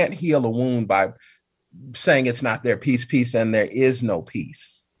 you can't heal a wound by saying it's not there, peace, and there is no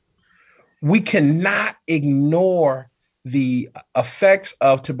peace. We cannot ignore the effects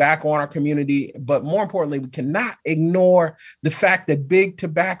of tobacco on our community, but more importantly, we cannot ignore the fact that big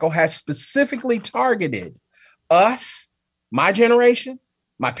tobacco has specifically targeted us, my generation,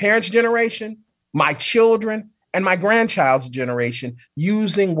 my parents' generation, my children, and my grandchild's generation,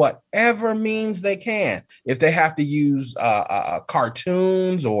 using whatever means they can. If they have to use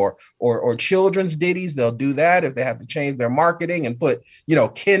cartoons or children's ditties, they'll do that. If they have to change their marketing and put,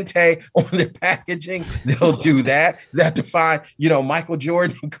 Kente on their packaging, they'll do that. They have to find, Michael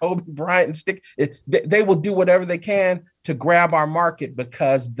Jordan and Kobe Bryant and stick. They will do whatever they can to grab our market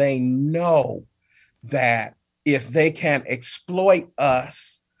because they know that if they can exploit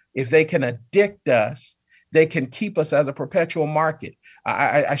us, if they can addict us, they can keep us as a perpetual market.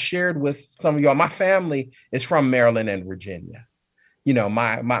 I shared with some of y'all, my family is from Maryland and Virginia.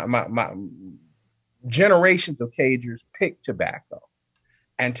 My generations of Cagers picked tobacco.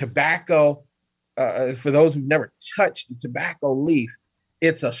 And tobacco, for those who've never touched the tobacco leaf,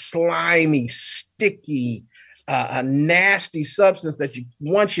 it's a slimy, sticky, a nasty substance that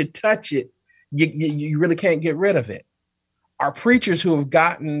once you touch it, you really can't get rid of it. Our preachers who have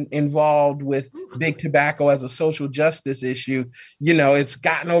gotten involved with big tobacco as a social justice issue, it's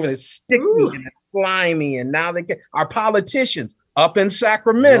gotten over, it's sticky and it's slimy. And now our politicians up in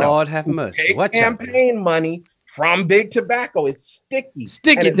Sacramento, Lord have mercy, take campaign money from big tobacco. It's sticky,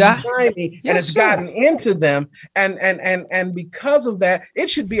 and it's slimy, and it's gotten into them. And because of that,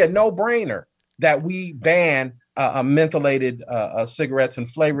 it should be a no-brainer that we ban mentholated cigarettes and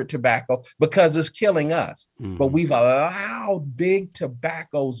flavored tobacco because it's killing us. But we've allowed big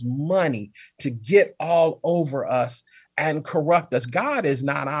tobacco's money to get all over us and corrupt us. God is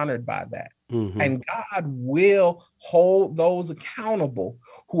not honored by that. And God will hold those accountable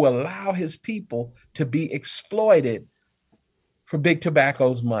who allow his people to be exploited for big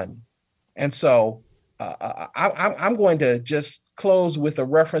tobacco's money. And so I'm going to just close with a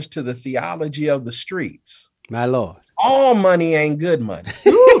reference to the theology of the streets. My Lord. All money ain't good money.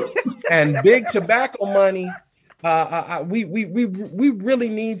 And big tobacco money, we really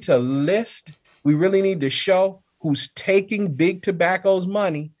need to list, we really need to show who's taking big tobacco's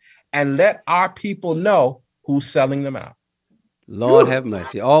money and let our people know who's selling them out. Lord have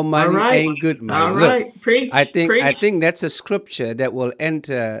mercy. All money ain't good money. All right. Look, Preach. I think that's a scripture that will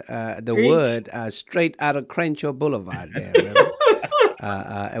enter the word straight out of Crenshaw Boulevard there.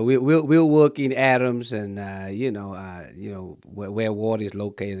 We'll work in Adams and where water is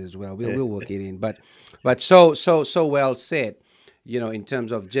located as well. We'll work it in. But so well said, in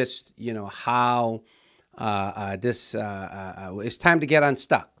terms of just how this it's time to get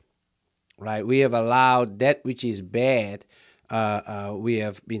unstuck. right? We have allowed that which is bad. We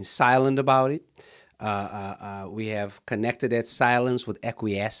have been silent about it. We have connected that silence with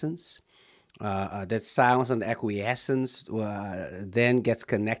acquiescence. That silence and acquiescence then gets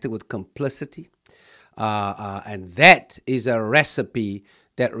connected with complicity. And that is a recipe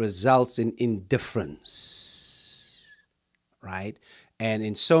that results in indifference, right? And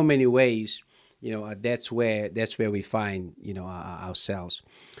in so many ways, that's where we find ourselves.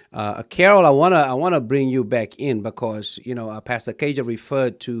 Carol, I wanna bring you back in because Pastor Cager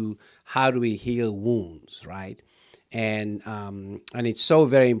referred to how do we heal wounds, right? And it's so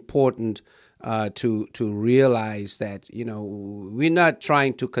very important to realize that we're not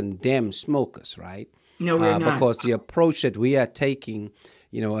trying to condemn smokers, right? No, we're not. Because the approach that we are taking,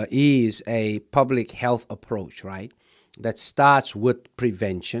 is a public health approach, right? That starts with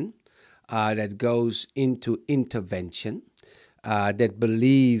prevention, that goes into intervention, that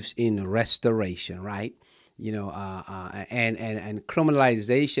believes in restoration, right? And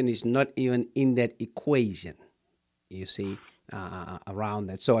criminalization is not even in that equation, you see, around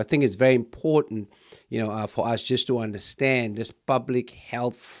that. So I think it's very important, for us just to understand this public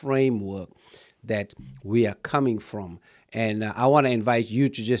health framework that we are coming from. And I want to invite you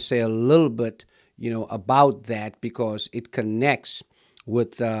to just say a little bit, about that, because it connects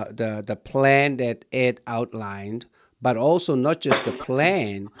with the plan that Ed outlined, but also not just the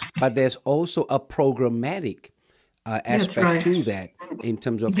plan, but there's also a programmatic aspect to that in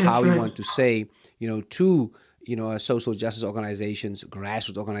terms of how we want to say, to social justice organizations,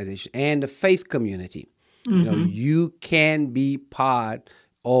 grassroots organizations, and the faith community. You can be part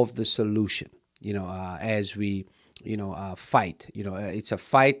of the solution. As we fight. It's a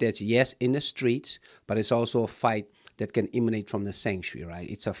fight that's, yes, in the streets, but it's also a fight that can emanate from the sanctuary, right?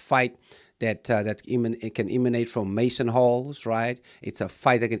 It's a fight that it can emanate from Mason halls, right? It's a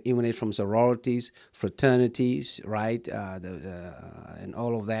fight that can emanate from sororities, fraternities, right? And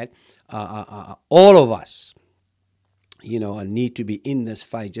all of that. All of us, need to be in this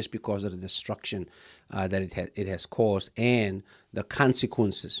fight just because of the destruction that it has caused and the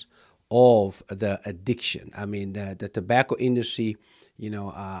consequences of the addiction. I mean, the tobacco industry,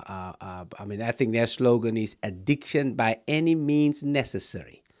 I think their slogan is addiction by any means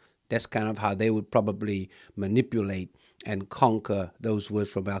necessary. That's kind of how they would probably manipulate and conquer those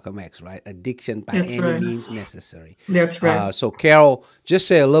words from Malcolm X, right? Addiction by any means necessary. That's right. So, Carol, just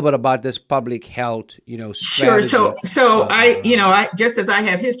say a little bit about this public health, strategy. Sure. So I just as I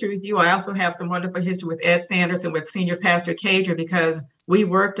have history with you, I also have some wonderful history with Ed Sanders and with Senior Pastor Cager, because we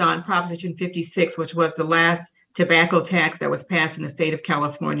worked on Proposition 56, which was the last tobacco tax that was passed in the state of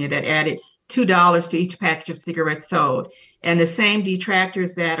California that added $2 to each package of cigarettes sold. And the same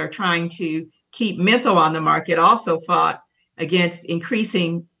detractors that are trying to keep menthol on the market also fought against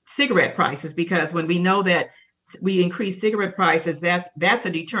increasing cigarette prices, because when we know that we increase cigarette prices, that's a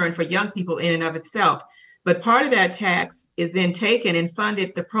deterrent for young people in and of itself. But part of that tax is then taken and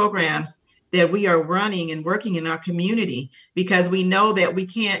funded the programs that we are running and working in our community, because we know that we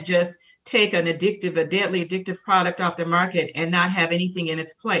can't just take a deadly addictive product off the market and not have anything in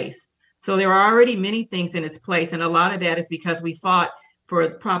its place. So there are already many things in its place. And a lot of that is because we fought for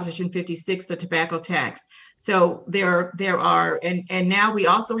Proposition 56, the tobacco tax. So there are, and now we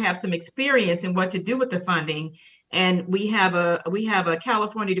also have some experience in what to do with the funding. And we have a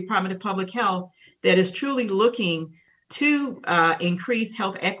California Department of Public Health that is truly looking to increase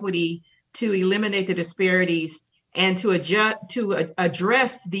health equity, to eliminate the disparities, and to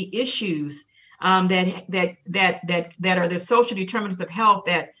address the issues that are the social determinants of health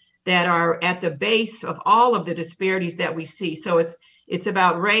that are at the base of all of the disparities that we see. So it's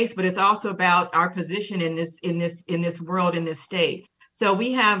about race, but it's also about our position in this world, in this state. So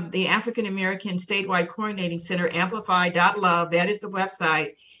we have the African American Statewide Coordinating Center, amplify.love. That is the website.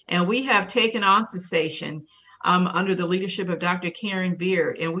 And we have taken on cessation under the leadership of Dr. Karen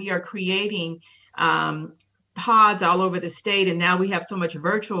Beard, and we are creating pods all over the state. And now we have so much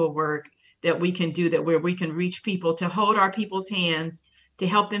virtual work that we can do, where we can reach people, to hold our people's hands, to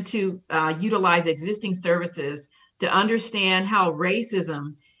help them to utilize existing services, to understand how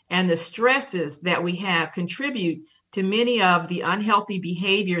racism and the stresses that we have contribute to many of the unhealthy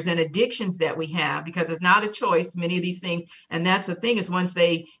behaviors and addictions that we have, because it's not a choice, many of these things. And that's the thing, is once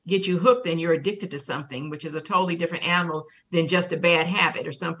they get you hooked, then you're addicted to something, which is a totally different animal than just a bad habit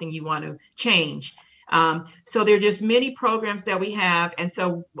or something you want to change. So there are just many programs that we have. And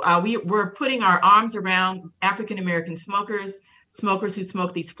so we're putting our arms around African-American smokers who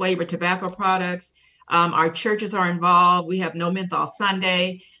smoke these flavored tobacco products. Our churches are involved. We have No Menthol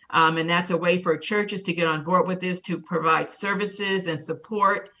Sunday. And that's a way for churches to get on board with this, to provide services and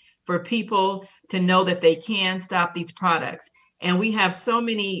support for people to know that they can stop these products. And we have so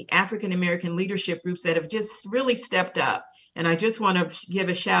many African American leadership groups that have just really stepped up. And I just want to give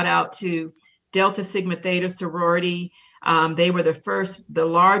a shout out to Delta Sigma Theta sorority. They were the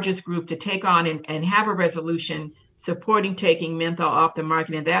largest group to take on and have a resolution supporting taking menthol off the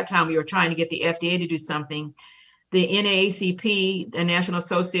market. At that time, we were trying to get the FDA to do something. The NAACP, the National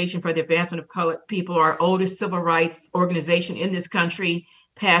Association for the Advancement of Colored People, our oldest civil rights organization in this country,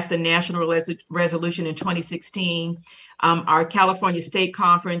 passed a national resolution in 2016. Our California State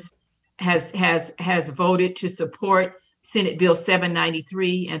Conference has voted to support Senate Bill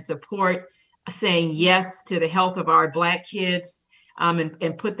 793 and support saying yes to the health of our Black kids,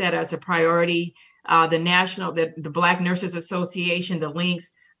 and put that as a priority. The Black Nurses Association, the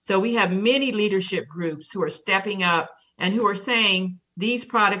Links. So we have many leadership groups who are stepping up and who are saying these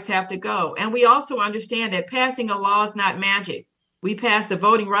products have to go. And we also understand that passing a law is not magic. We passed the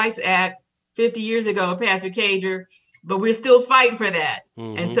Voting Rights Act 50 years ago, Pastor Cager, but we're still fighting for that.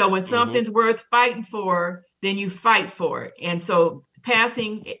 Mm-hmm. And so when something's worth fighting for, then you fight for it. And so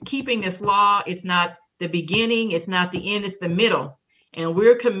keeping this law, it's not the beginning, it's not the end, it's the middle. And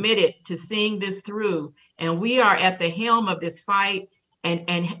we're committed to seeing this through. And we are at the helm of this fight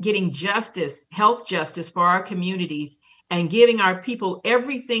and getting justice, health justice for our communities, and giving our people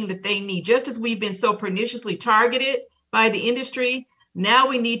everything that they need. Just as we've been so perniciously targeted by the industry, now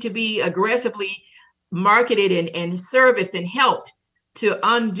we need to be aggressively marketed and serviced and helped to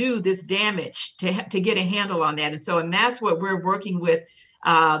undo this damage, to get a handle on that. And that's what we're working with.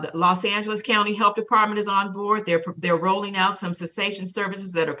 The Los Angeles County Health Department is on board. They're rolling out some cessation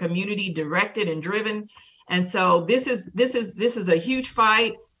services that are community directed and driven. And so this is a huge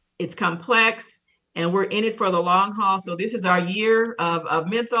fight. It's complex, and we're in it for the long haul. So this is our year of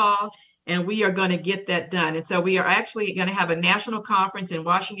menthol, and we are going to get that done. And so we are actually going to have a national conference in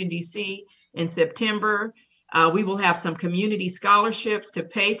Washington, D.C. in September. We will have some community scholarships to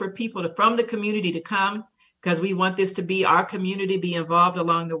pay for people from the community to come, because we want this to be our community, be involved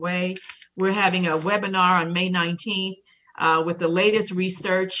along the way. We're having a webinar on May 19th with the latest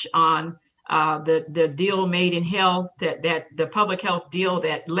research on the deal made in health, that the public health deal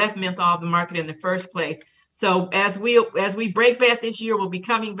that left menthol off the market in the first place. So as we break back this year, we'll be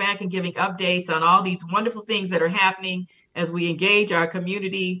coming back and giving updates on all these wonderful things that are happening as we engage our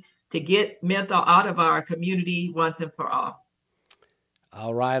community to get menthol out of our community once and for all.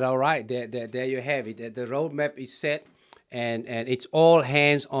 All right. There you have it. The roadmap is set, and it's all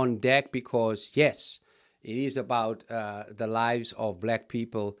hands on deck, because yes, it is about the lives of Black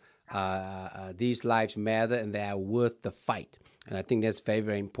people. These lives matter, and they are worth the fight. And I think that's very,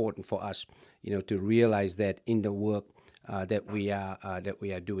 very important for us, to realize that in the work that we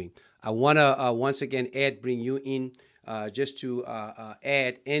are doing. I want to once again, Ed, bring you in just to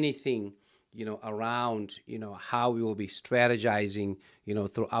add anything, around, how we will be strategizing,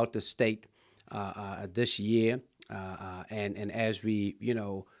 throughout the state this year, and as we,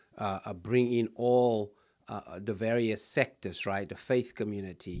 bring in all the various sectors, right? The faith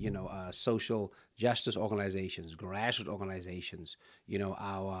community, social justice organizations, grassroots organizations,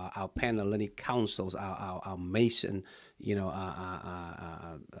 our Panhellenic councils, our Mason,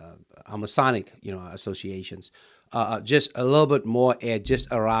 our Masonic, associations. Just a little bit more, just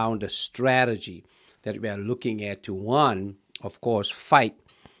around the strategy that we are looking at to, one, of course, fight,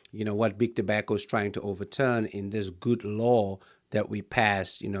 what Big Tobacco is trying to overturn in this good law that we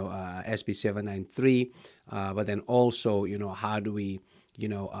passed, SB 793, but then also, how do we,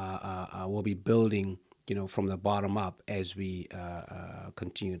 we'll be building, from the bottom up as we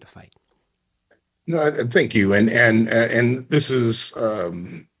continue to fight. No, thank you, and this is,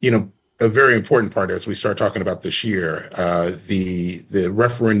 a very important part as we start talking about this year. The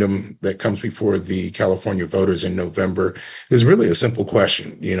referendum that comes before the California voters in November is really a simple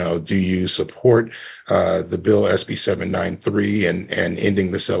question. Do you support the bill SB 793 and ending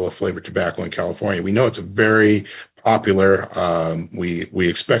the sale of flavored tobacco in California? We know it's a very popular. We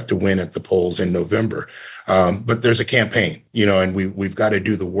expect to win at the polls in November, but there's a campaign, and we've got to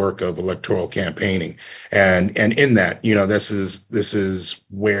do the work of electoral campaigning, and in that, this is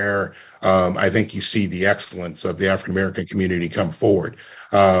where I think you see the excellence of the African American community come forward.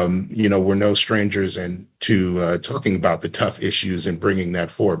 We're no strangers to talking about the tough issues and bringing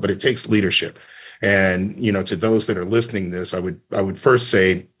that forward, but it takes leadership. And, to those that are listening to this, I would first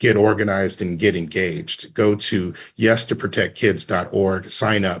say, get organized and get engaged. Go to yestoprotectkids.org,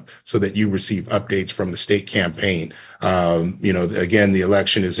 sign up so that you receive updates from the state campaign. Again, the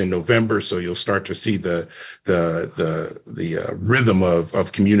election is in November, so you'll start to see the rhythm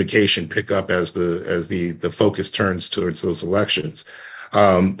of communication pick up as the focus turns towards those elections.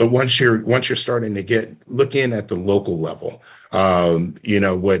 But once you're starting to look in at the local level,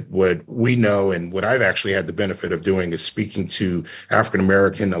 what we know and what I've actually had the benefit of doing is speaking to African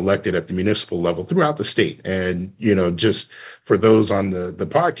American elected at the municipal level throughout the state. And, just for those on the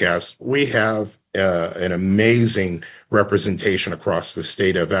podcast, we have an amazing representation across the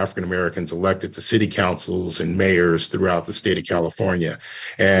state of African Americans elected to city councils and mayors throughout the state of California.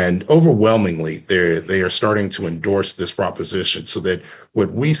 And overwhelmingly, they are starting to endorse this proposition, so that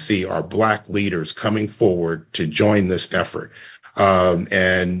what we see are Black leaders coming forward to join this effort. To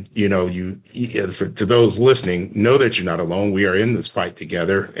those listening, know that you're not alone. We are in this fight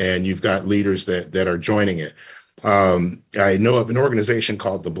together, and you've got leaders that are joining it. I know of an organization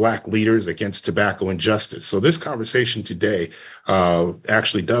called the Black Leaders Against Tobacco Injustice. So this conversation today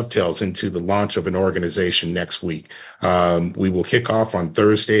actually dovetails into the launch of an organization next week. We will kick off on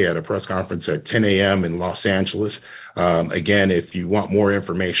Thursday at a press conference at 10 a.m. in Los Angeles. Again, if you want more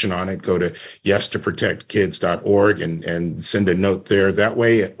information on it, go to yestoprotectkids.org and send a note there that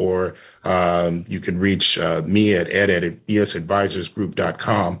way, or you can reach me at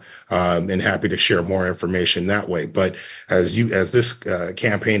esadvisorsgroup.com, and happy to share more information that way. But as this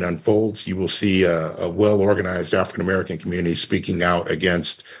campaign unfolds, you will see a well-organized African-American community speaking out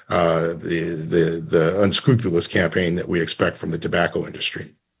against the unscrupulous campaign that we expect from the tobacco industry.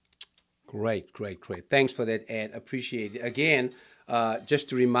 Great. Thanks for that, Ed. Appreciate it. Again, just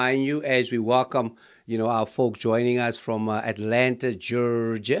to remind you, as we welcome, our folks joining us from Atlanta,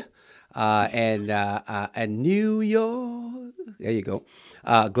 Georgia, and New York. There you go.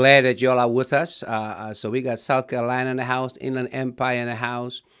 Glad that y'all are with us. So we got South Carolina in the house, Inland Empire in the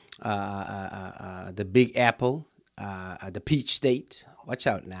house, the Big Apple, the Peach State. Watch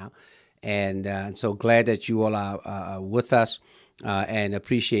out now. And so glad that you all are with us, and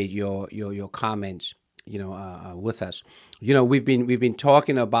appreciate your comments, with us. We've been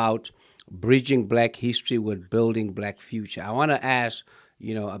talking about bridging Black history with building Black future. I want to ask,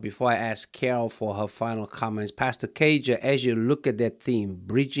 before I ask Carol for her final comments, Pastor Cager, as you look at that theme,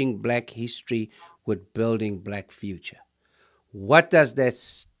 bridging Black history with building Black future, what does that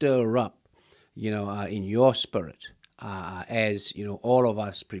stir up, in your spirit, as, all of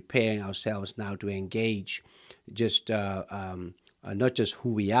us preparing ourselves now to engage just not just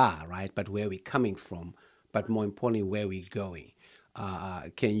who we are, right, but where we're coming from, but more importantly, where we're going.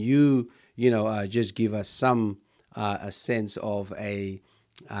 Can you, just give us some a sense of a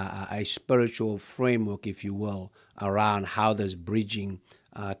spiritual framework, if you will, around how this bridging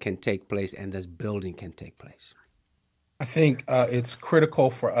can take place and this building can take place? I think it's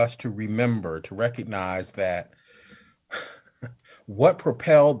critical for us to recognize that what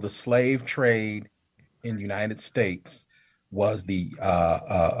propelled the slave trade in the United States was the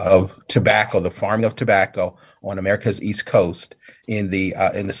of tobacco, the farming of tobacco on America's East Coast in the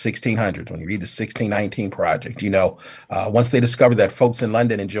 1600s. When you read the 1619 Project, once they discovered that folks in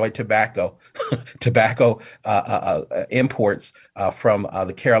London enjoyed tobacco, imports from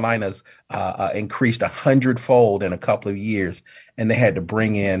the Carolinas increased 100-fold in a couple of years, and they had to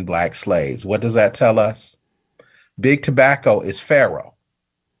bring in Black slaves. What does that tell us? Big tobacco is Pharaoh.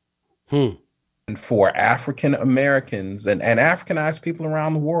 And for African Americans and Africanized people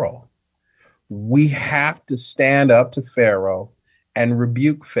around the world, we have to stand up to Pharaoh and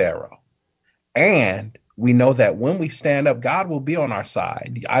rebuke Pharaoh. And we know that when we stand up, God will be on our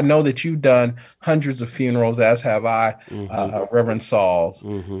side. I know that you've done hundreds of funerals, as have I, Reverend Sauls,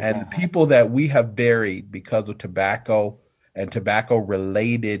 and the people that we have buried because of tobacco and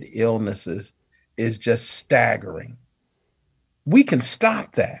tobacco-related illnesses is just staggering. We can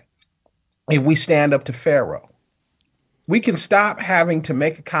stop that if we stand up to Pharaoh. We can stop having to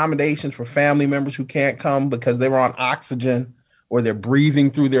make accommodations for family members who can't come because they were on oxygen or they're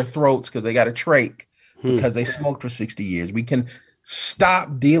breathing through their throats because they got a trach because they smoked for 60 years. We can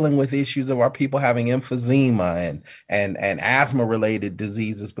stop dealing with issues of our people having emphysema and asthma-related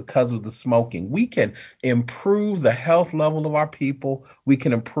diseases because of the smoking. We can improve the health level of our people. We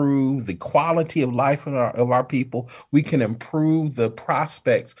can improve the quality of life of our people. We can improve the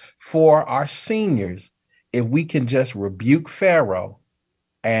prospects for our seniors if we can just rebuke Pharaoh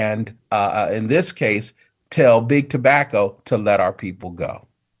and, in this case, tell Big Tobacco to let our people go.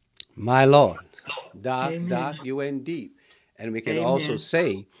 My Lord. Doc, you went deep. And we can also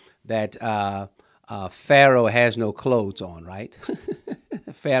say that Pharaoh has no clothes on, right?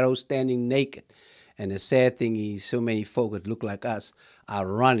 Pharaoh standing naked. And the sad thing is so many folk that look like us are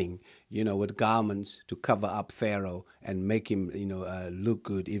running, with garments to cover up Pharaoh and make him, look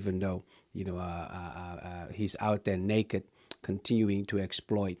good, even though, he's out there naked, continuing to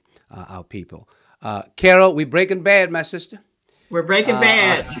exploit our people. Carol, we breaking bad, my sister. We're Breaking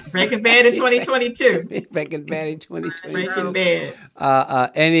Bad. Breaking Bad in 2022. Breaking Bad in 2022. Breaking Bad.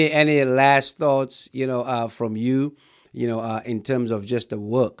 Any last thoughts, from you, in terms of just the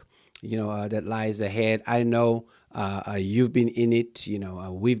work, that lies ahead? I know you've been in it,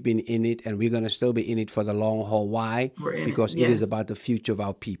 we've been in it, and we're going to still be in it for the long haul. Why? Because it is about the future of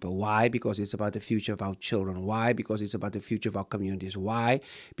our people. Why? Because it's about the future of our children. Why? Because it's about the future of our communities. Why?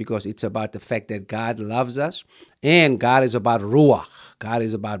 Because it's about the fact that God loves us, and God is about ruach. God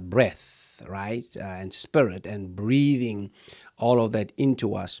is about breath, right? And spirit, and breathing all of that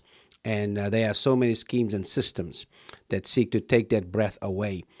into us. And there are so many schemes and systems that seek to take that breath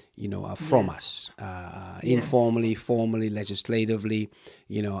away, from us, informally, formally, legislatively,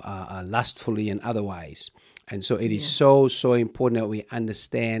 lustfully, and otherwise. And so it is so important that we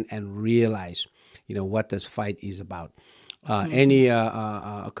understand and realize, what this fight is about. Any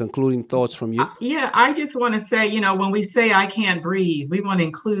concluding thoughts from you? Yeah, I just want to say, when we say I can't breathe, we want to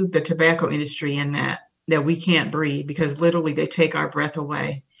include the tobacco industry in that we can't breathe, because literally they take our breath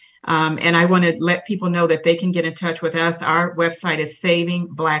away. And I want to let people know that they can get in touch with us. Our website is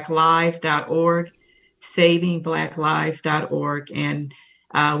savingblacklives.org, savingblacklives.org. And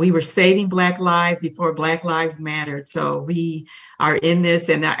we were saving Black lives before Black Lives Mattered. So we are in this.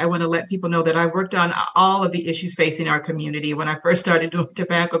 And I want to let people know that I worked on all of the issues facing our community. When I first started doing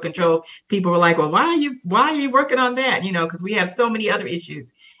tobacco control, people were like, well, why are you working on that? Because we have so many other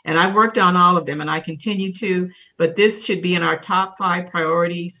issues. And I've worked on all of them, and I continue to. But this should be in our top 5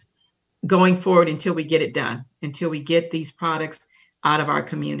 priorities going forward until we get it done, until we get these products out of our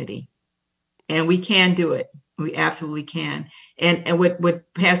community. And we can do it. We absolutely can. And with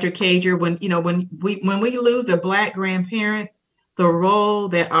Pastor Cager, when we lose a Black grandparent, the role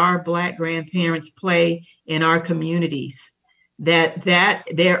that our Black grandparents play in our communities, that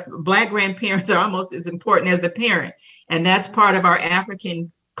their Black grandparents are almost as important as the parent. And that's part of our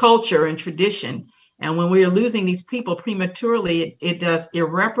African culture and tradition. And when we are losing these people prematurely, it does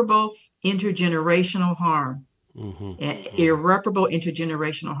irreparable intergenerational harm. Irreparable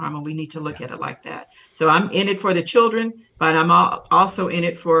intergenerational harm, and we need to look at it like that. So I'm in it for the children, but I'm also in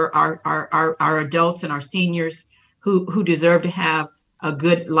it for our adults and our seniors who deserve to have a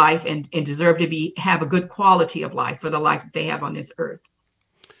good life and deserve to have a good quality of life for the life that they have on this earth.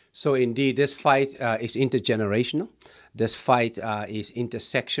 So indeed, this fight is intergenerational. This fight is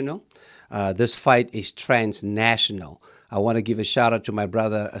intersectional. This fight is transnational. I want to give a shout out to my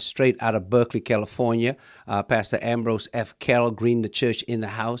brother straight out of Berkeley, California, Pastor Ambrose F. Carroll, Green the Church in the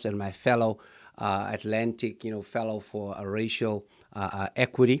House, and my fellow Atlantic, fellow for racial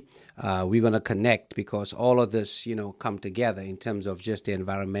equity. We're going to connect because all of this, come together in terms of just the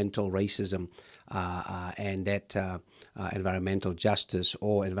environmental racism and that environmental justice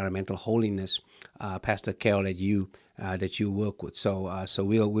or environmental holiness, Pastor Carroll, that you work with. So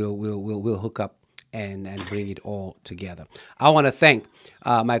we'll hook up and bring it all together. I want to thank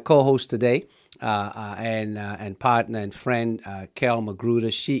my co-host today and partner and friend, Kelvin Gruder.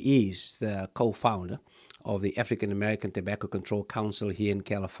 She is the co-founder of the African American Tobacco Control Council here in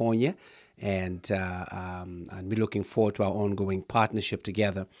California, and we're looking forward to our ongoing partnership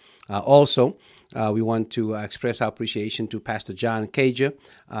together. Also, we want to express our appreciation to Pastor John Cager,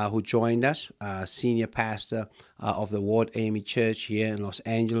 who joined us, senior pastor of the Ward Amy Church here in Los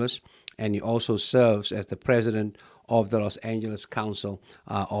Angeles, and he also serves as the president of the Los Angeles Council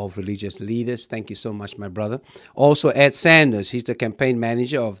of Religious Leaders. Thank you so much, my brother. Also, Ed Sanders, he's the campaign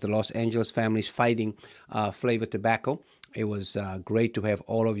manager of the Los Angeles Families Fighting Flavored Tobacco. It was great to have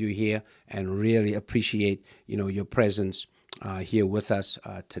all of you here, and really appreciate your presence here with us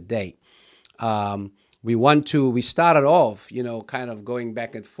today. We started off, kind of going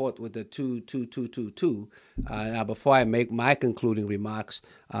back and forth with the 2. Now, before I make my concluding remarks,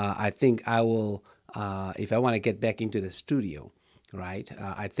 I think I will, if I want to get back into the studio, right,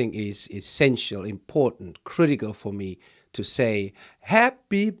 I think it is essential, important, critical for me to say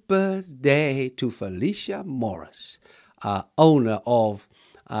happy birthday to Felicia Morris, owner of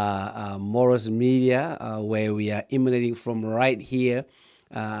Morris Media, where we are emanating from right here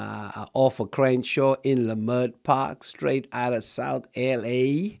off of Crenshaw in Lamert Park, straight out of South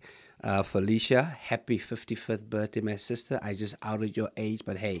LA. Felicia, happy 55th birthday, my sister. I just outed your age,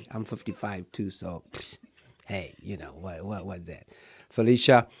 but hey, I'm 55 too, so hey, what's that?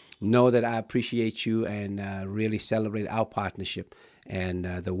 Felicia, know that I appreciate you and really celebrate our partnership, and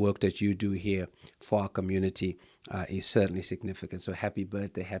the work that you do here for our community is certainly significant. So happy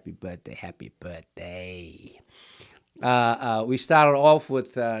birthday, happy birthday, happy birthday. We started off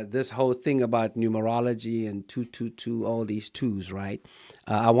with this whole thing about numerology and 222, all these twos, right?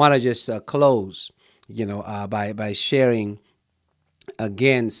 I want to just close, by sharing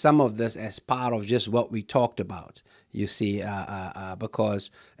again, some of this as part of just what we talked about. You see, because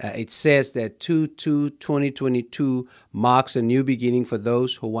it says that 2/2/2022 marks a new beginning for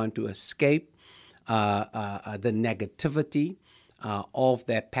those who want to escape the negativity of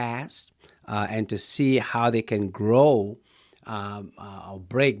their past and to see how they can grow or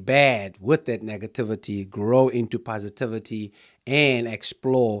break bad with that negativity, grow into positivity, and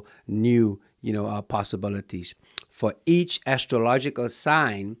explore new, possibilities. For each astrological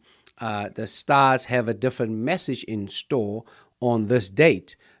sign, the stars have a different message in store on this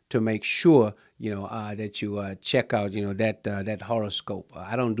date to make sure that you check out that horoscope.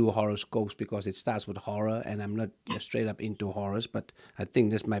 I don't do horoscopes because it starts with horror, and I'm not straight up into horrors. But I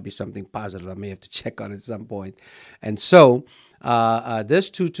think this might be something positive. I may have to check out at some point. And so this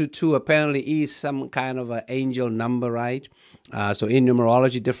 222 apparently is some kind of an angel number, right? So in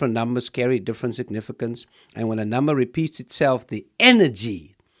numerology, different numbers carry different significance, and when a number repeats itself, the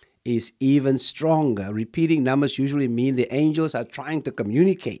energy is even stronger. Repeating numbers usually mean the angels are trying to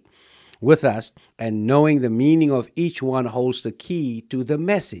communicate with us, and knowing the meaning of each one holds the key to the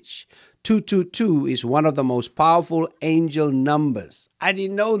message. 222 is one of the most powerful angel numbers. I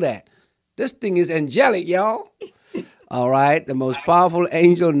didn't know that. This thing is angelic, y'all. All right, the most powerful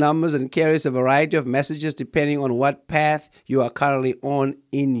angel numbers and carries a variety of messages depending on what path you are currently on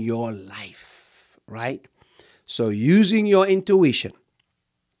in your life, right? So using your intuition,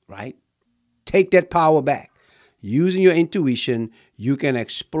 right? Take that power back. Using your intuition, you can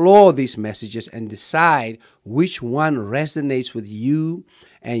explore these messages and decide which one resonates with you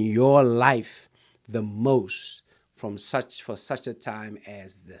and your life the most for such a time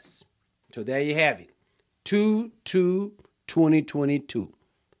as this. So there you have it. 2/2/2022.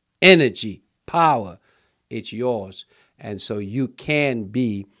 Energy, power, it's yours. And so you can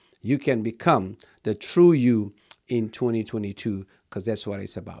become the true you in 2022, because that's what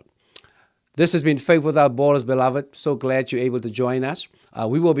it's about. This has been Faith Without Borders, beloved. So glad you're able to join us.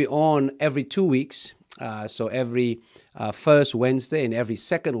 We will be on every 2 weeks. So every first Wednesday and every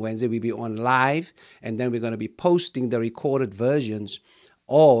second Wednesday, we'll be on live. And then we're going to be posting the recorded versions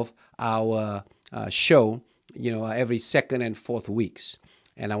of our show, every second and fourth weeks.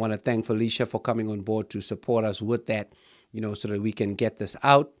 And I want to thank Felicia for coming on board to support us with that, so that we can get this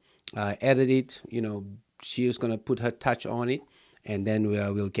out, edit it. She is going to put her touch on it. And then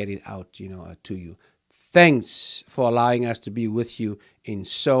we'll get it out, to you. Thanks for allowing us to be with you in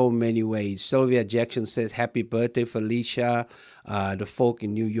so many ways. Sylvia Jackson says, happy birthday, Felicia. The folk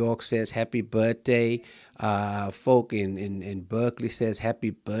in New York says, happy birthday. Folk in Berkeley says, happy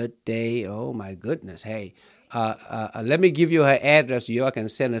birthday. Oh, my goodness. Hey, let me give you her address so you all can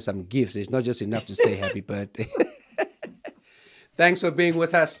send her some gifts. It's not just enough to say happy birthday. Thanks for being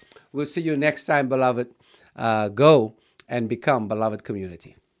with us. We'll see you next time, beloved. Go and become beloved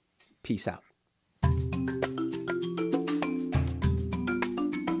community. Peace out.